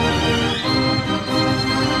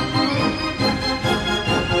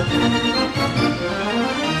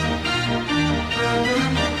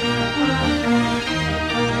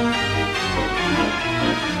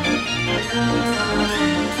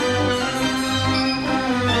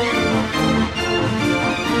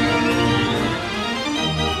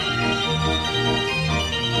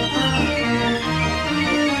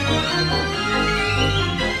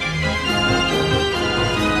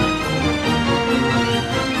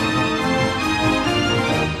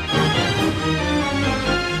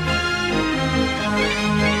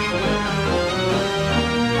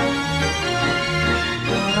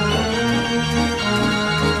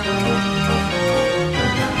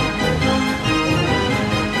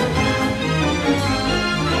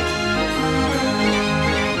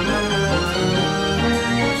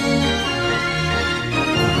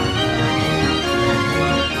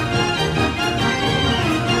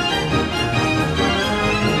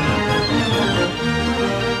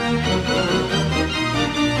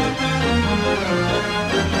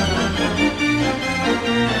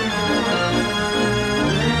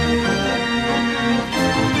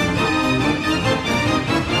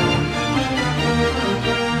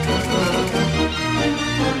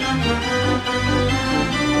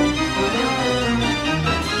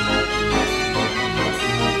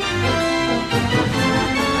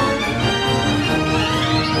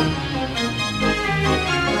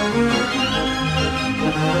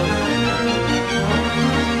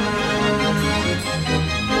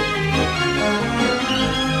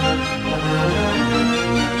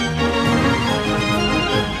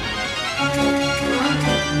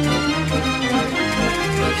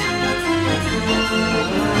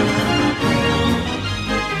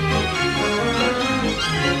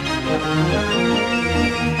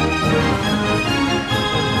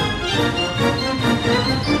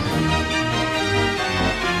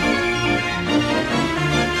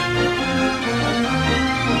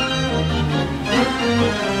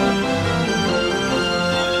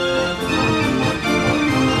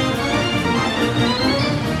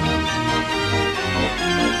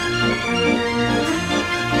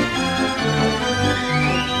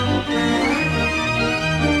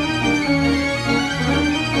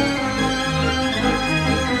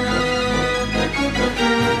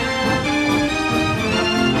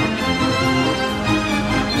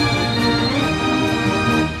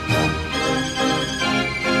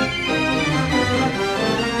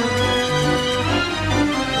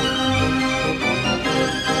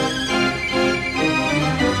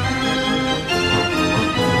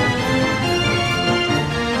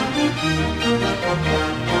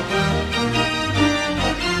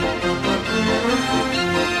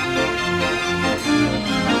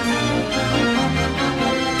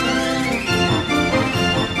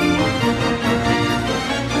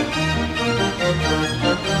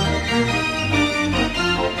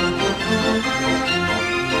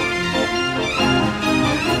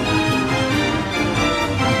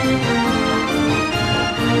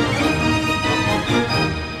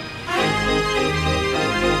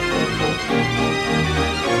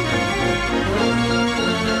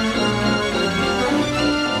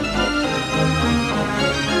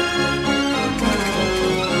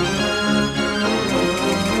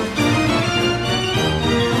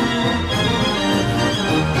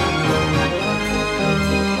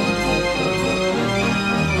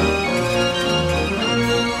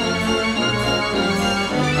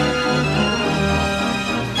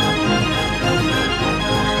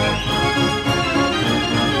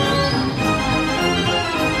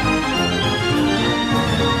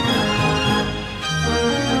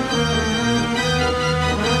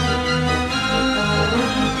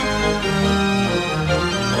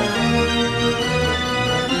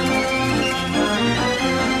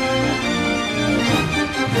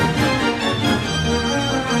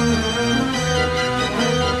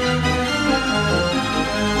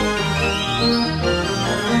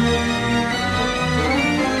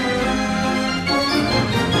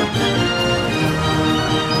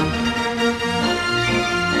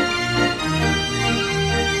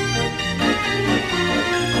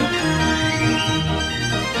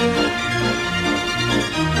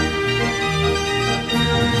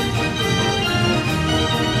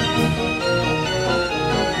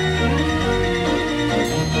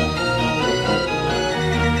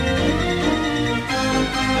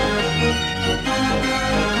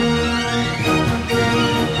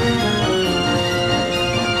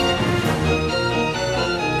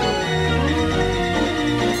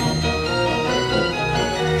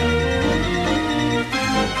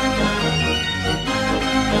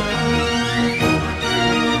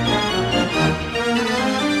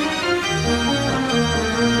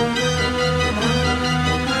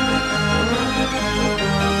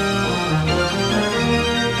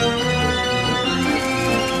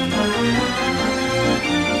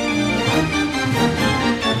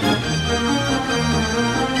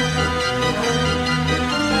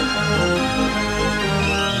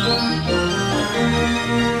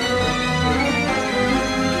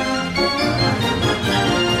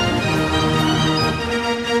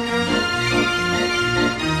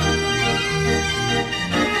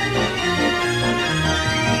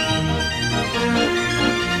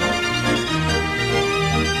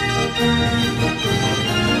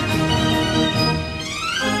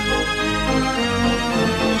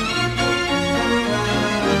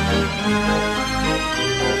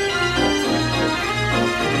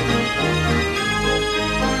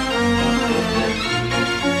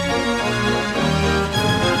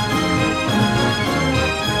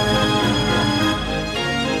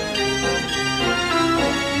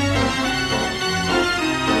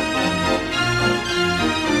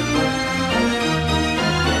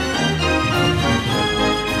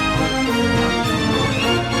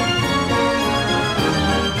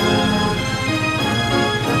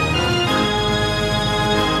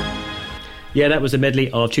 Yeah, that was a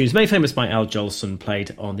medley of tunes made famous by Al Jolson,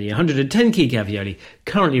 played on the 110-key Gavioli,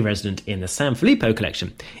 currently resident in the San Filippo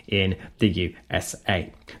collection in the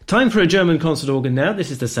USA. Time for a German concert organ now.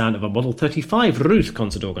 This is the sound of a Model 35 Ruth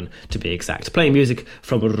concert organ, to be exact, playing music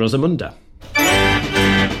from Rosamunde.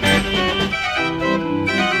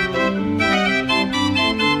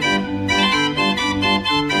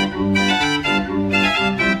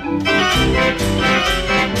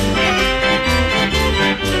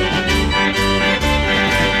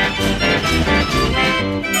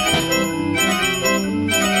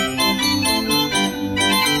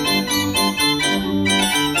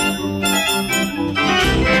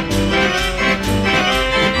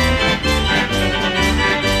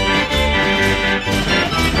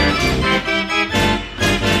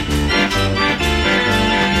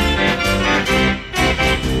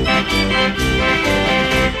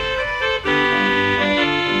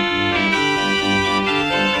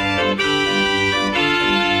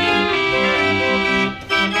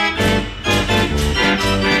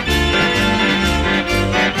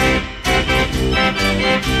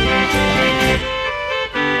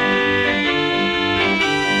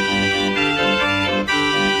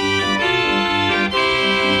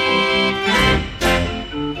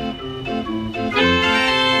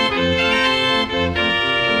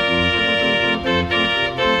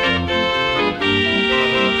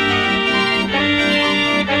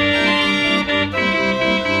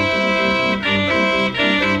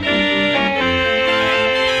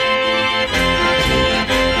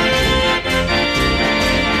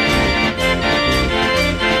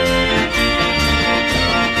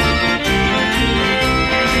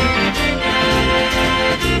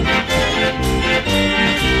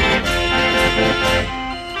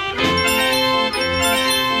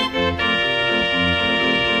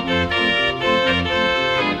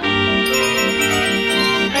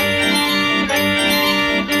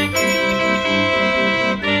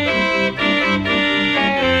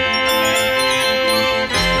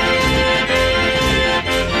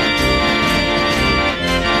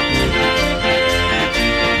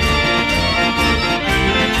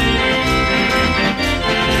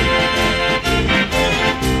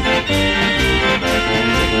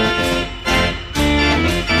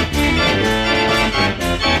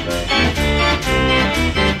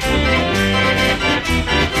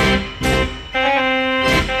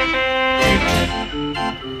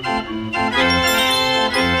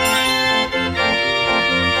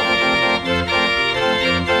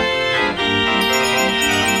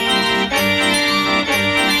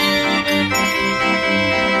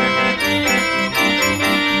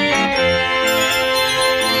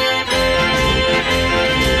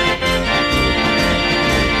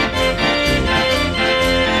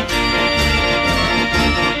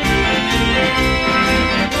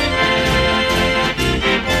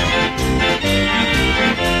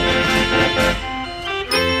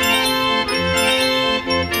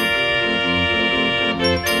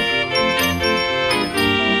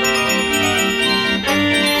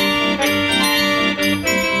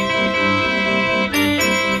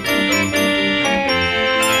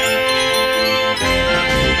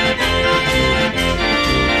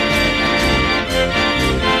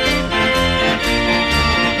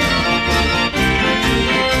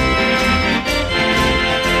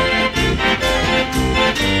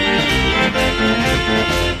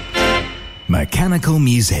 Mechanical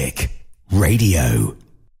Music Radio.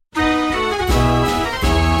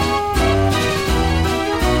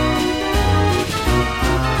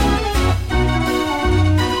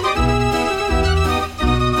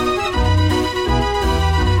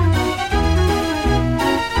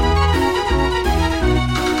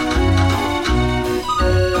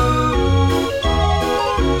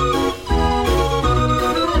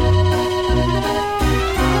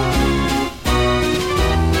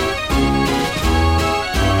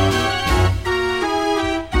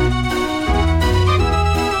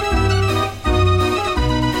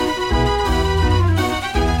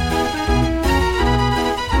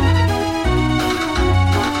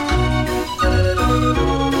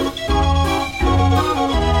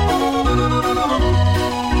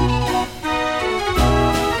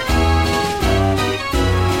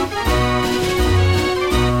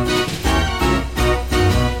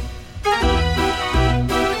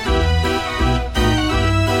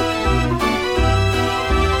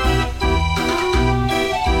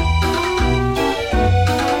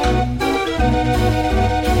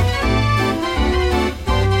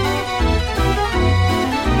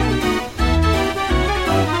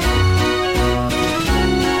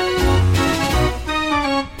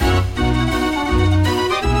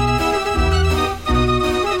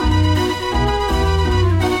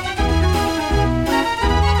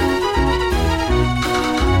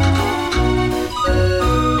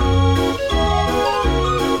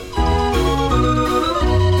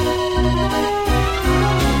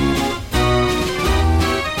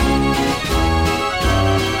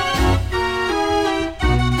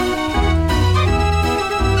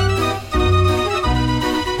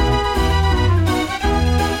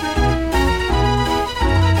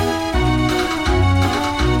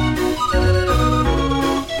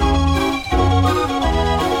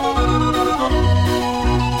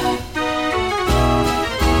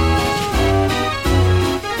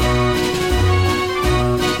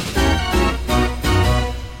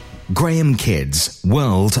 Graham Kidd's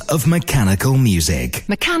World of Mechanical Music.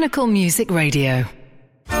 Mechanical Music Radio.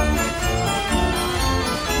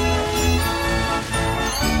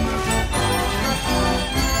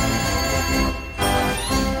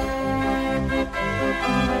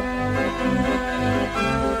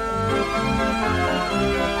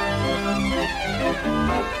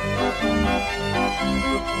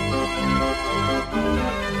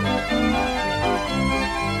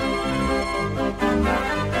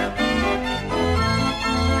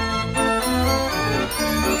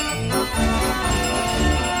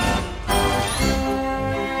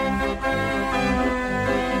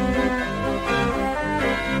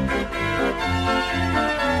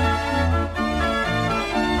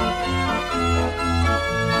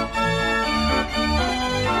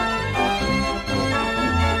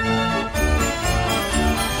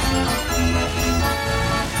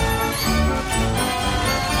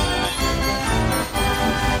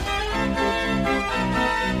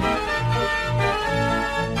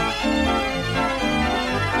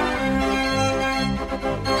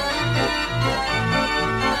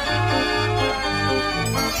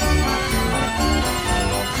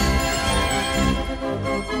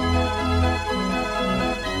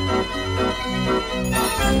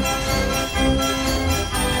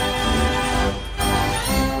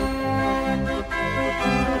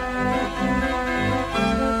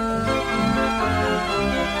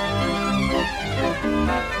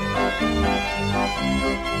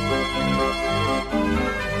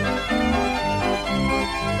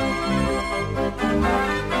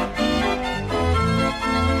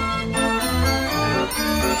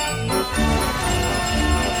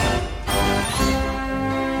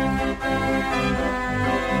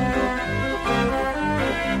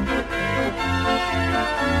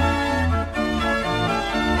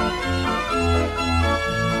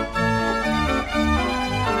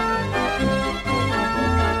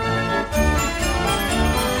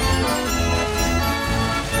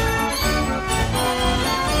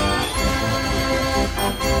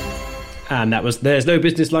 And that was There's No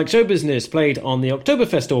Business Like Show Business, played on the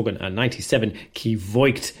Oktoberfest organ, a 97 key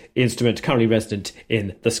Voigt instrument currently resident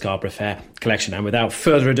in the Scarborough Fair collection. And without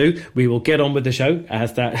further ado, we will get on with the show,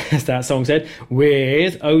 as that song said,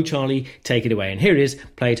 with Oh Charlie, Take It Away. And here it is,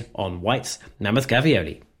 played on White's Mammoth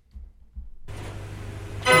Gavioli.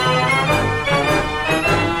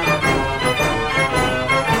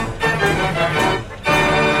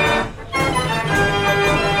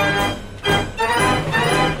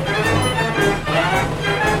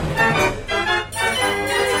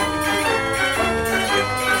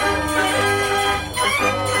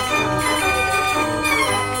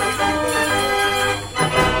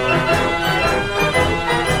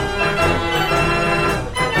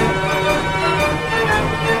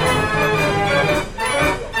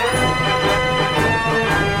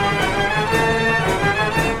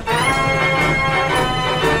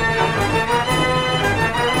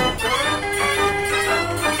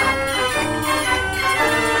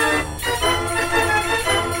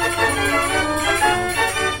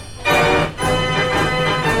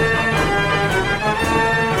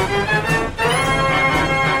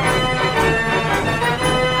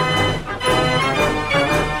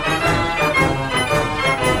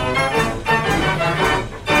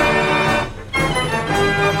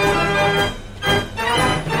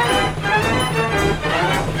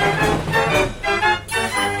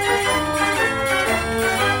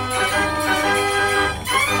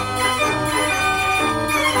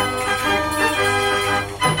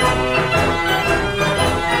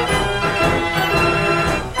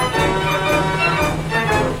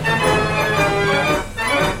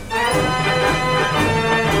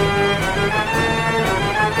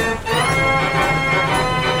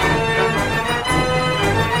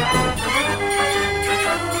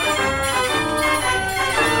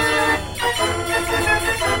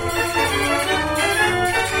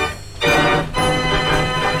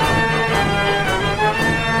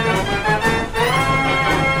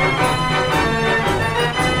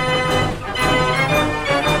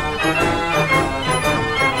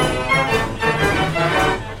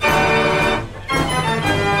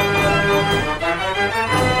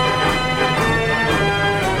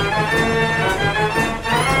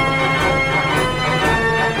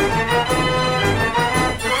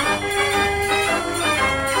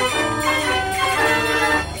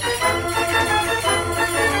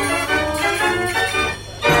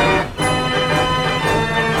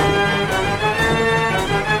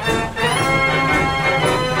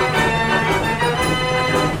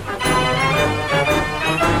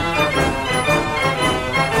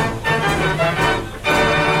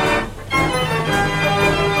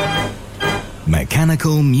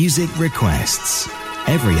 Mechanical music requests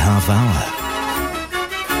every half hour.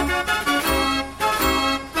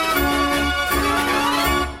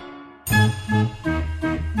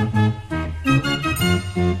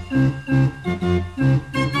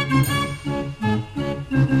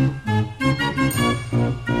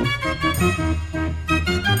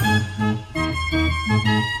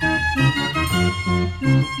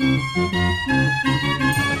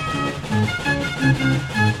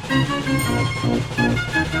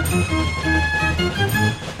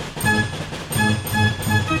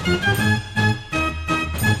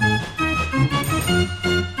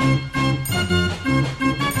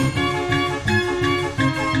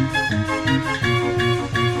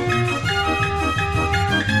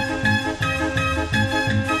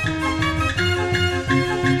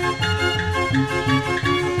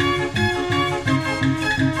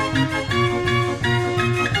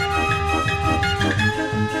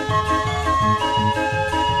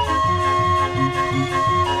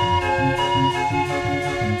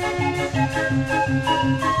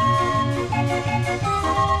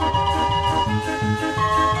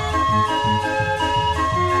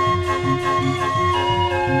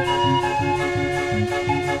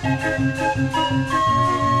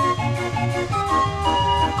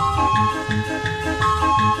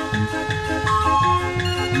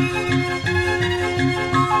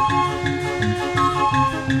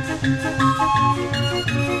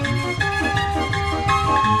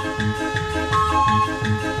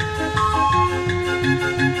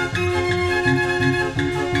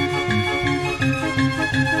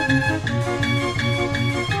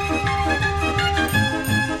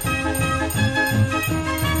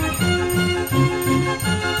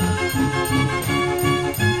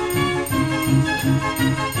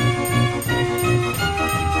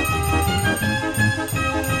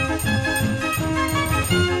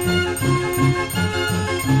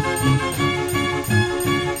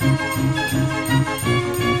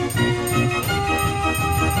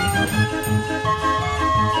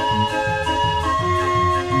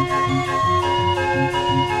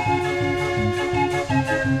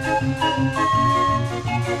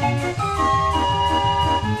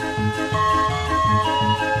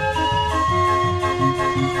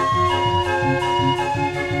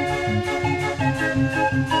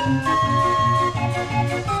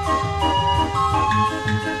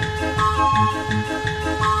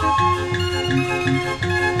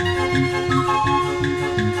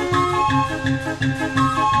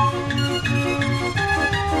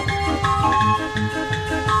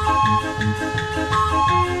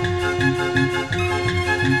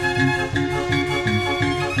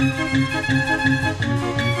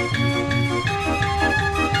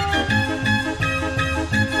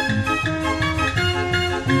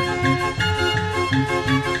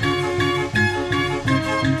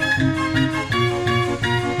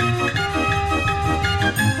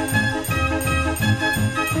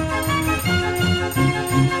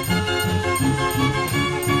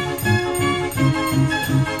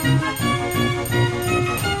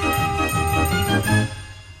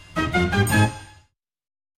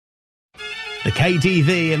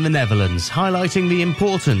 KDV in the Netherlands, highlighting the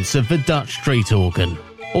importance of the Dutch street organ,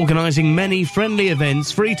 organising many friendly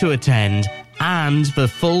events free to attend, and the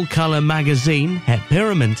full-colour magazine, Het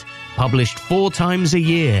Pyramid, published 4 times a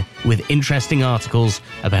year with interesting articles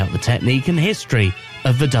about the technique and history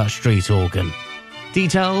of the Dutch street organ.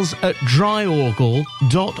 Details at dryorgel.org.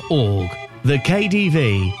 The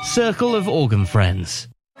KDV, Circle of Organ Friends.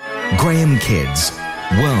 Graham Kidd's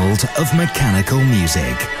World of Mechanical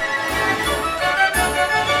Music.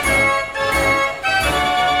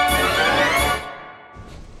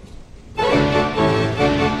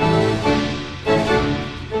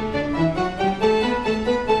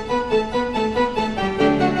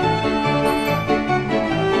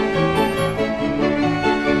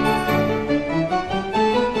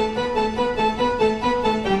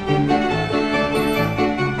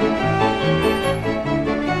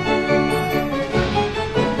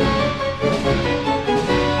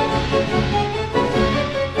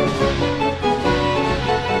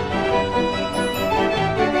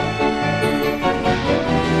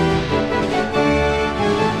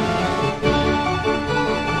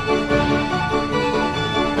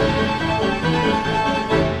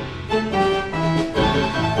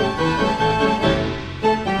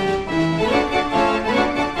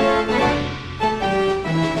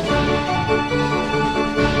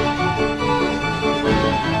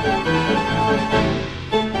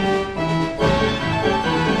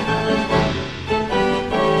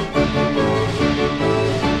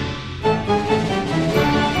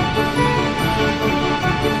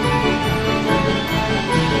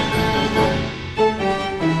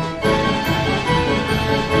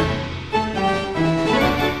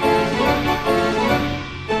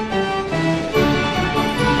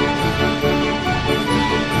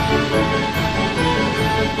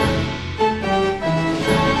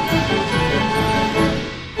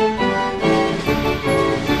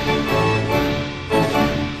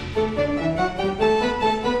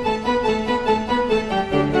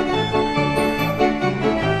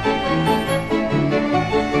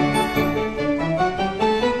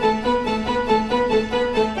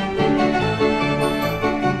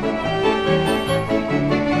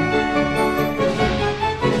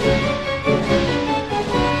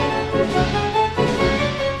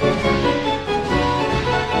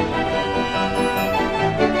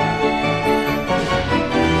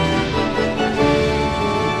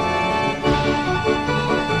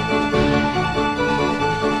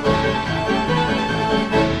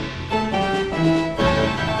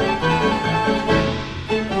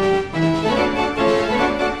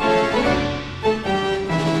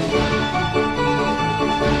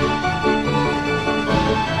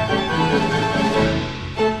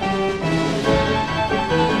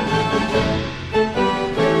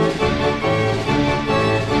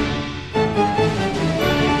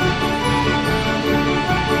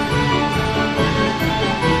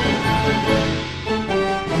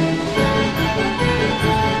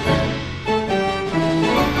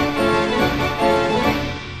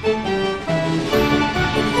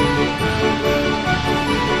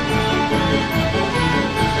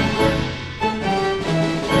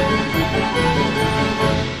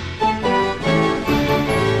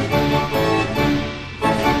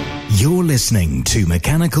 listening to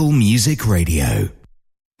Mechanical Music Radio.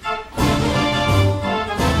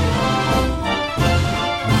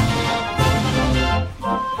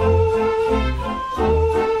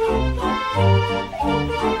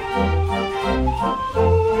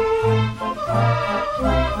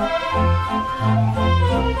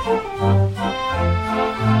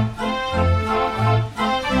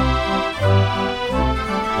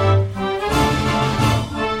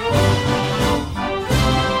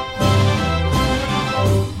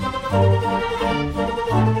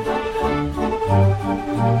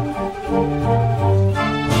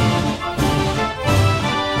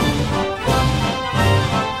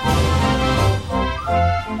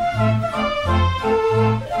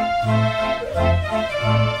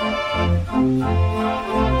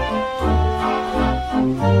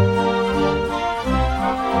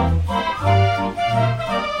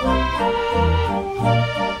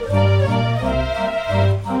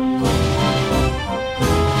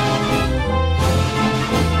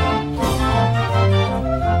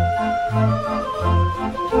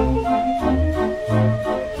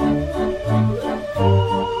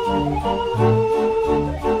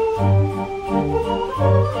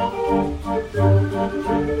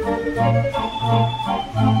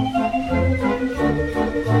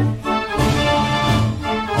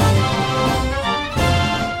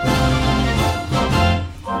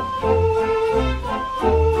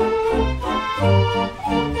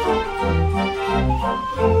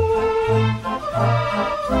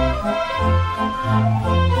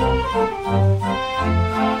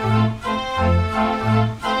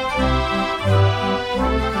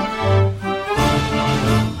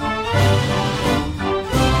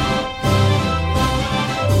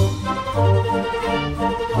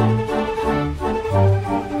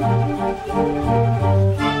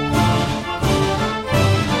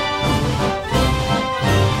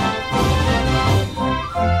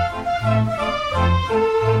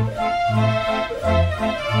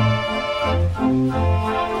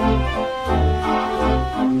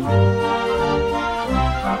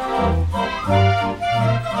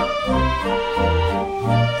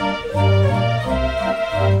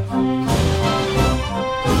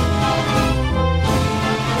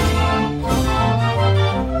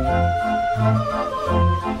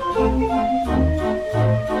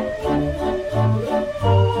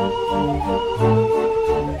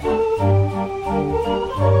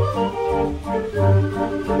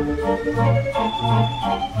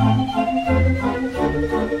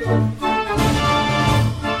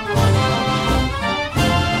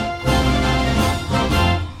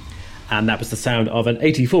 And that was the sound of an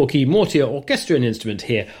 84-key Mortier orchestrion instrument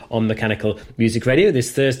here on Mechanical Music Radio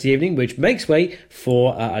this Thursday evening, which makes way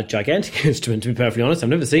for a gigantic instrument, to be perfectly honest. I've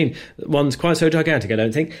never seen ones quite so gigantic, I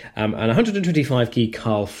don't think. An 125-key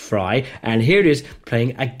Carl Frey, and here it is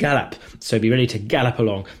playing a gallop. So be ready to gallop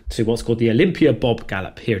along to what's called the Olympia Bob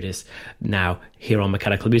Gallop. Here it is now, here on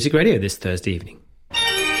Mechanical Music Radio this Thursday evening.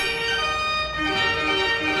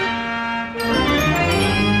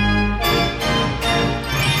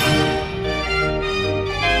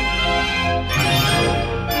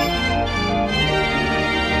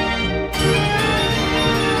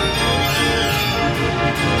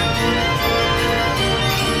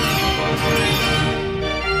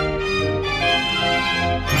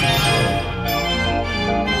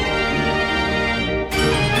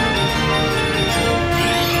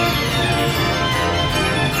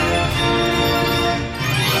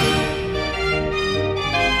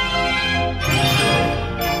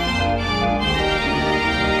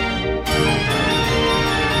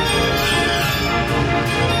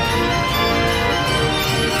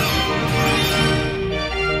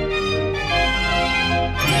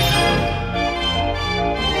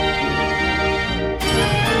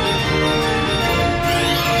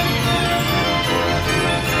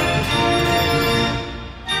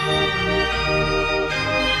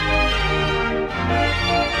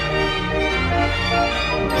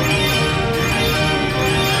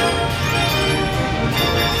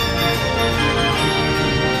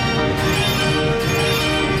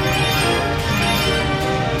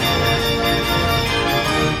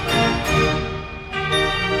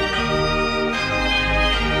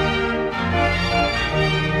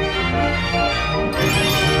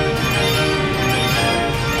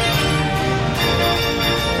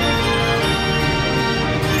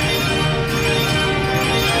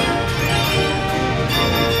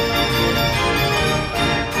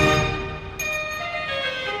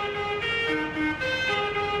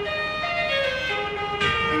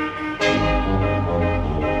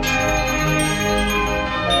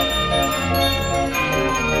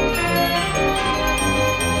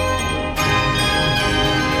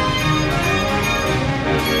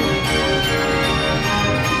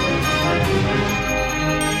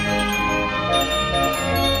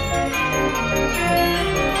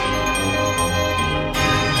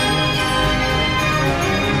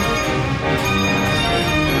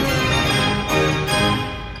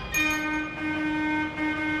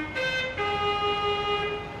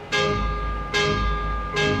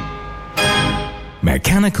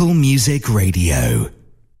 Mechanical Music Radio.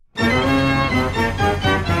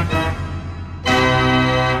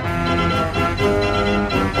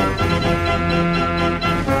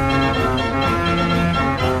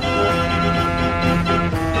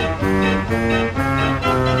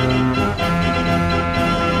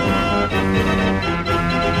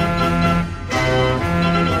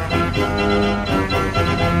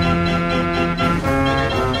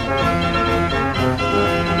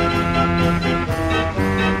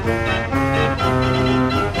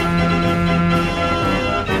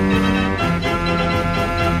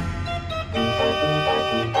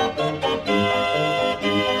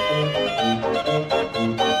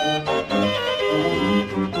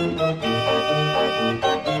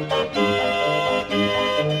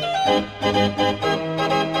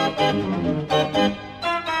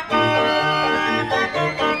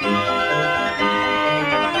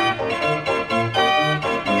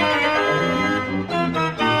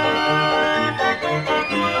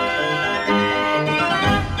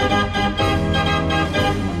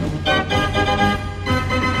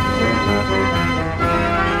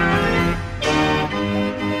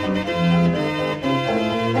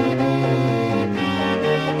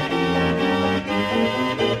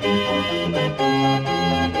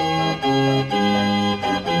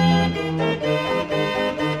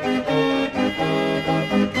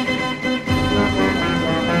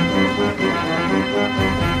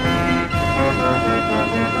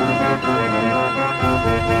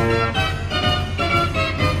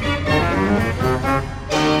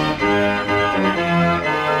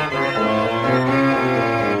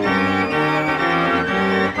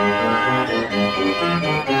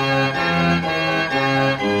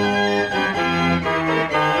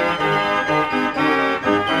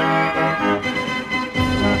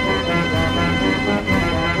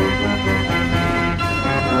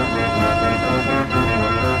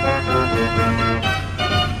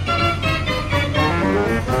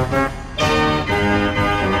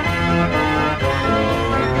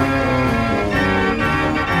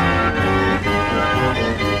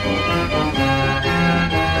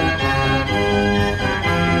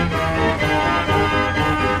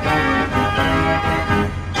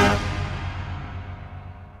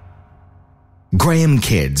 Graham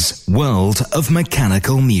Kidd's World of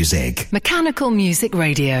Mechanical Music. Mechanical Music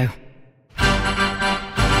Radio.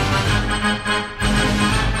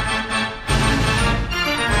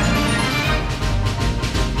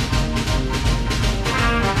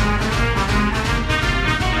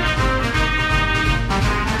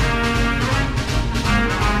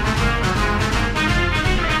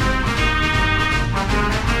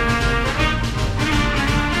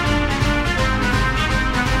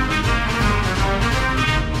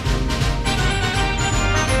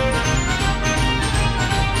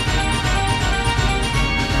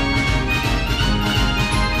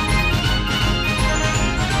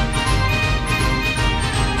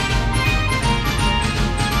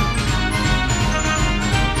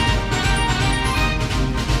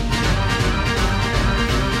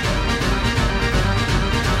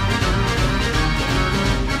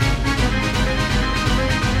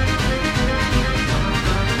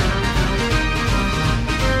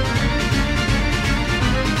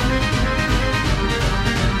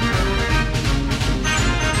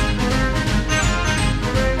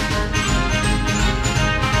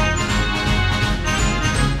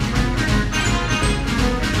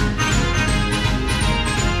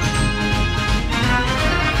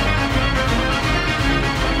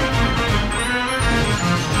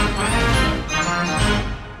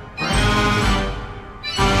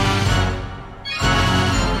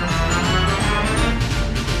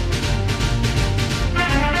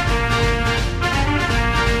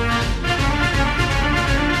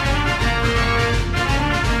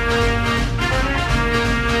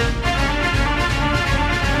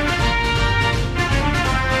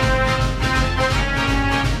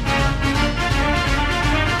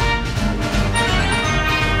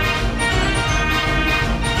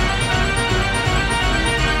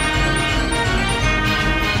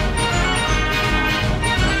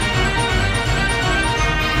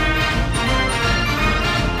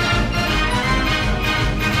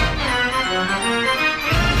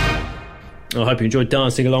 hope you enjoyed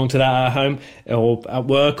dancing along to that at home or at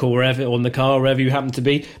work or wherever, or in the car, wherever you happen to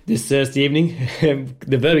be this Thursday evening.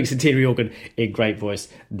 The Verbix Interior organ in great voice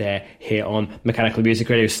there here on Mechanical Music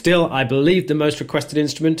Radio. Still, I believe, the most requested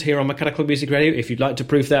instrument here on Mechanical Music Radio. If you'd like to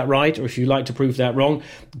prove that right, or if you'd like to prove that wrong,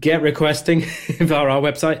 get requesting via our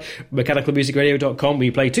website, mechanicalmusicradio.com.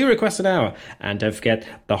 We play 2 requests an hour, and don't forget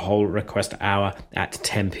the whole request hour at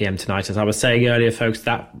 10 p.m. tonight. As I was saying earlier, folks,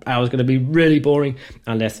 that hour is going to be really boring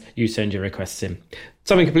unless you send your requests in.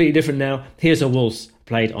 Something completely different now. Here's a waltz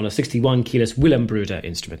played on a 61 keyless Willem Bruder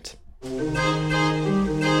instrument.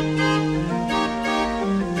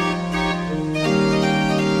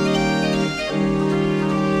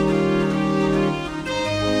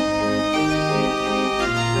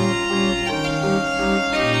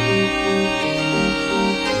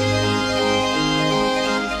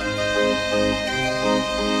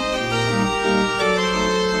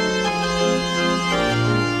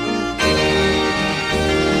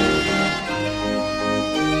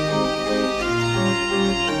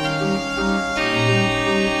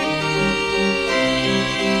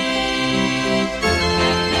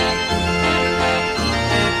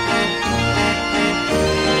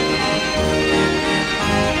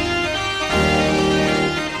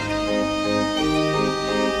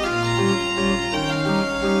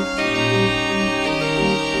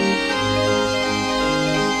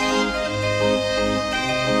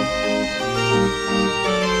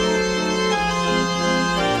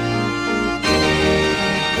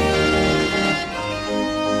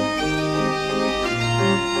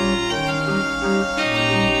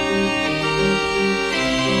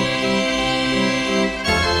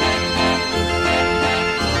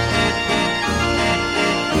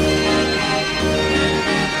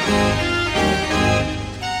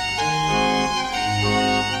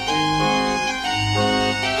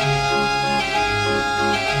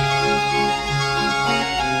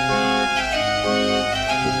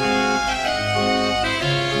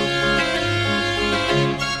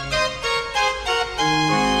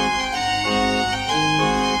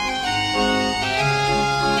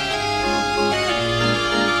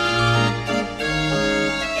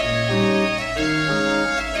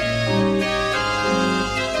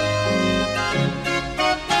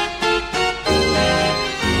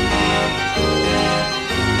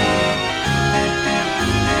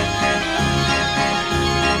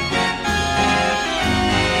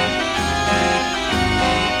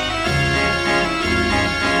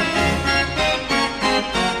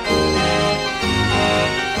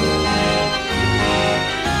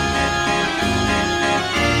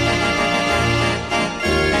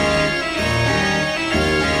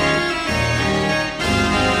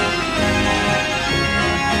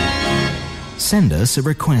 Send us a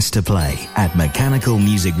request to play at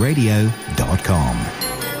mechanicalmusicradio.com.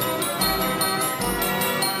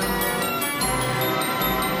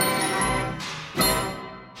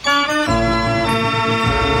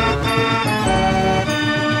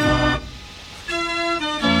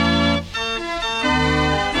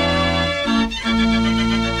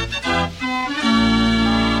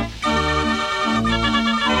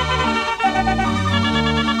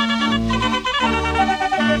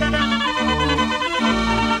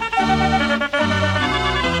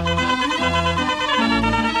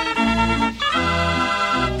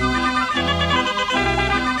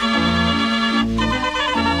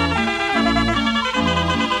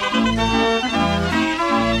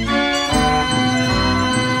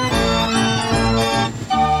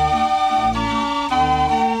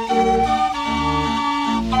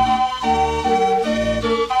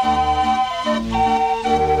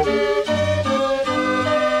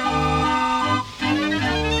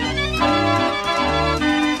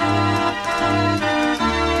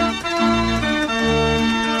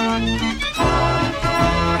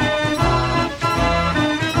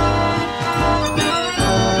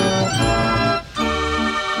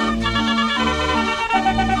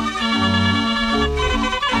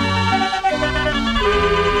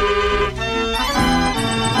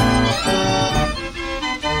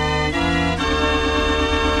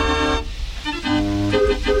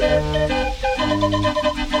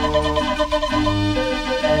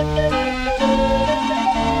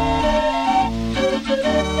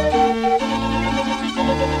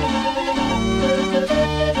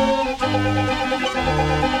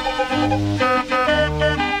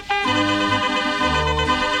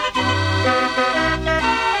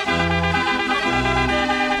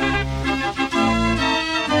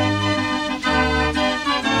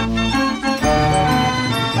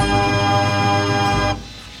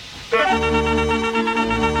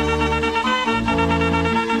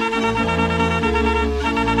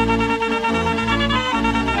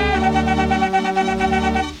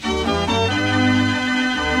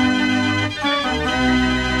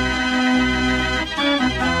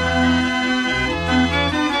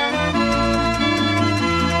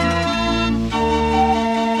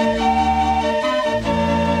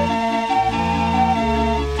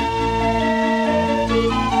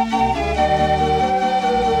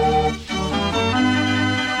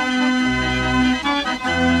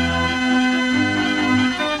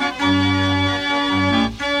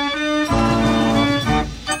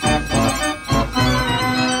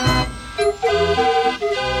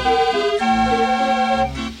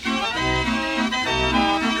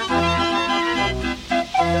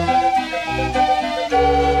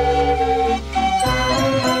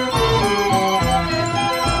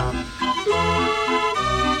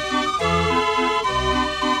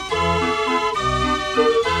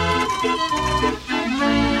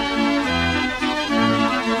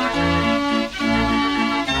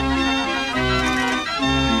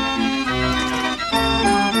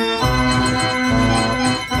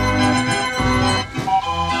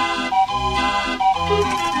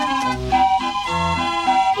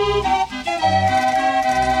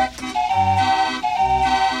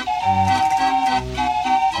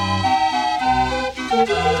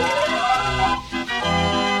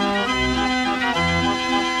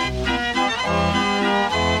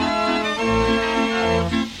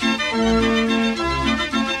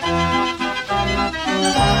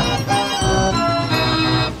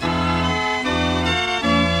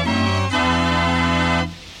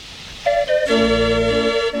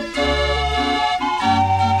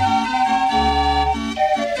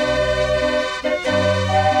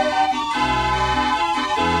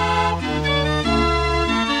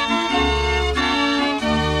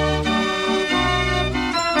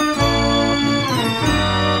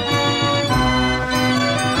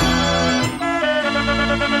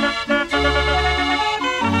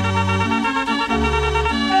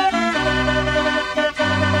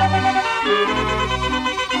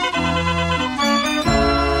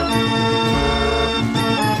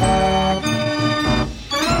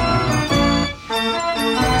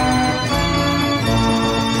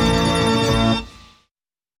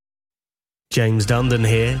 James Dundon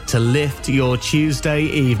here to lift your Tuesday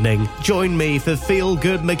evening. Join me for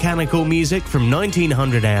feel-good mechanical music from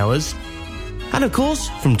 1900 hours. And of course,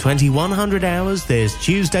 from 2100 hours, there's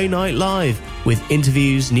Tuesday Night Live with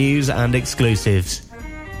interviews, news and exclusives.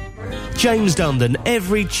 James Dundon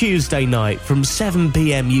every Tuesday night from 7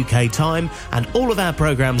 p.m. UK time, and all of our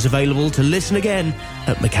programmes available to listen again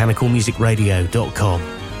at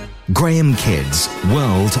mechanicalmusicradio.com. Graham Kidd's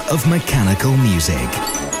World of Mechanical Music.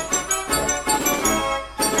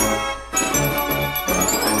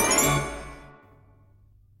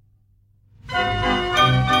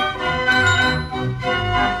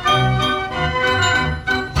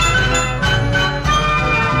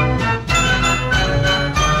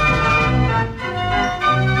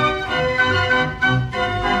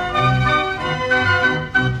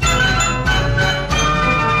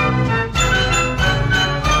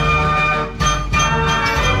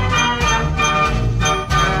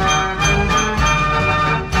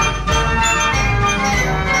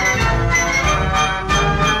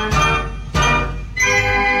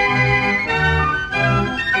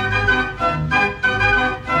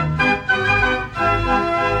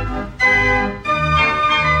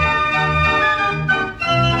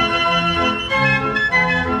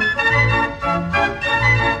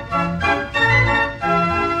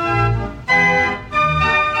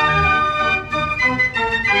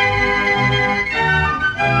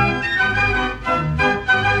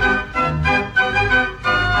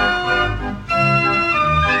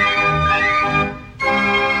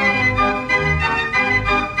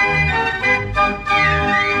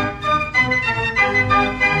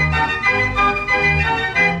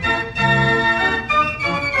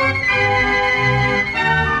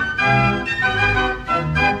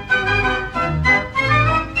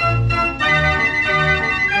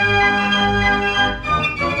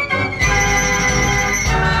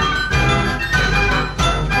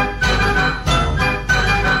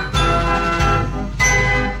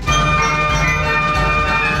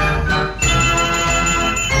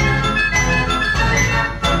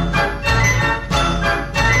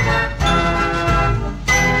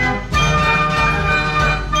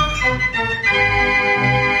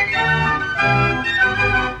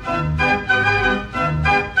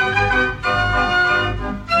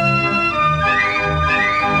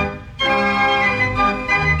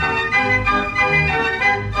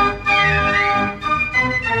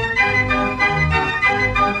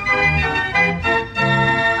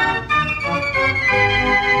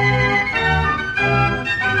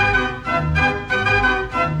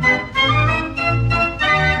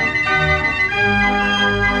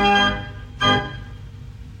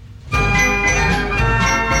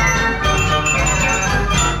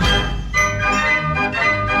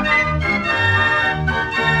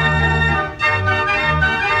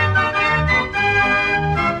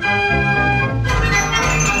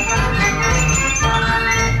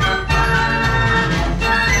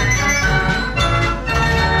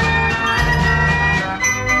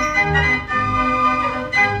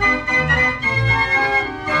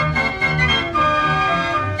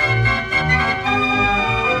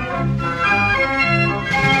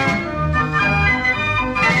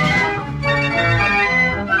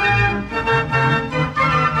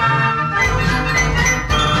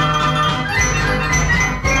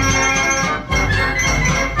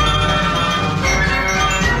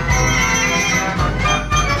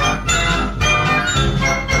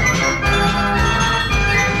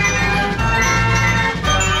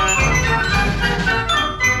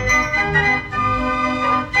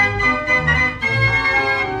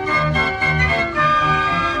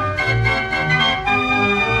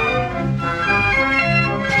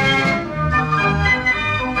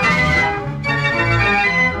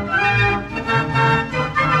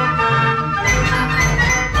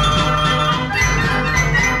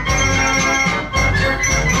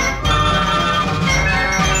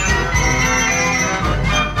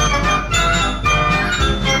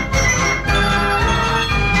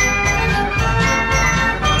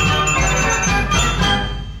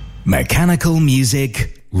 Mechanical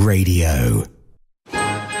Music Radio.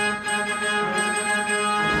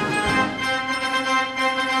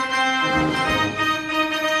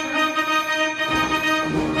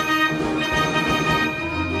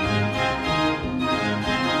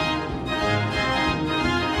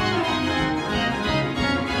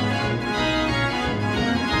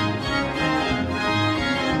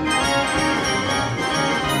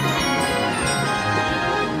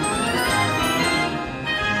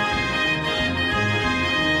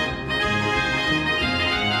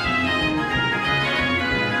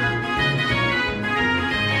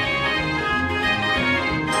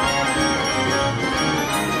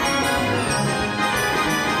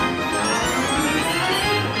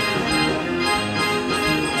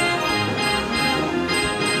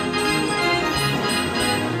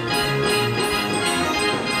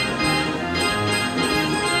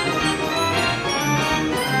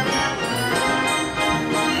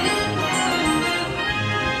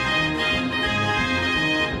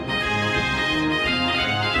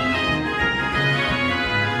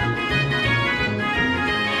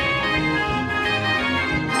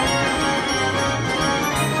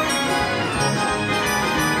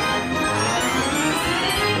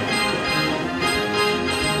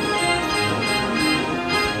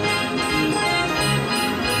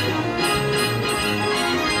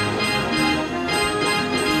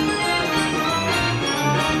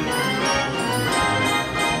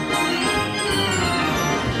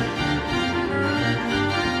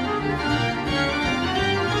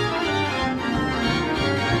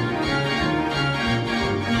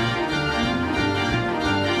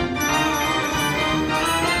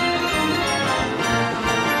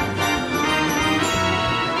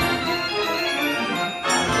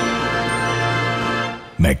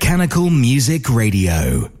 Mechanical Music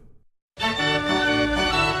Radio.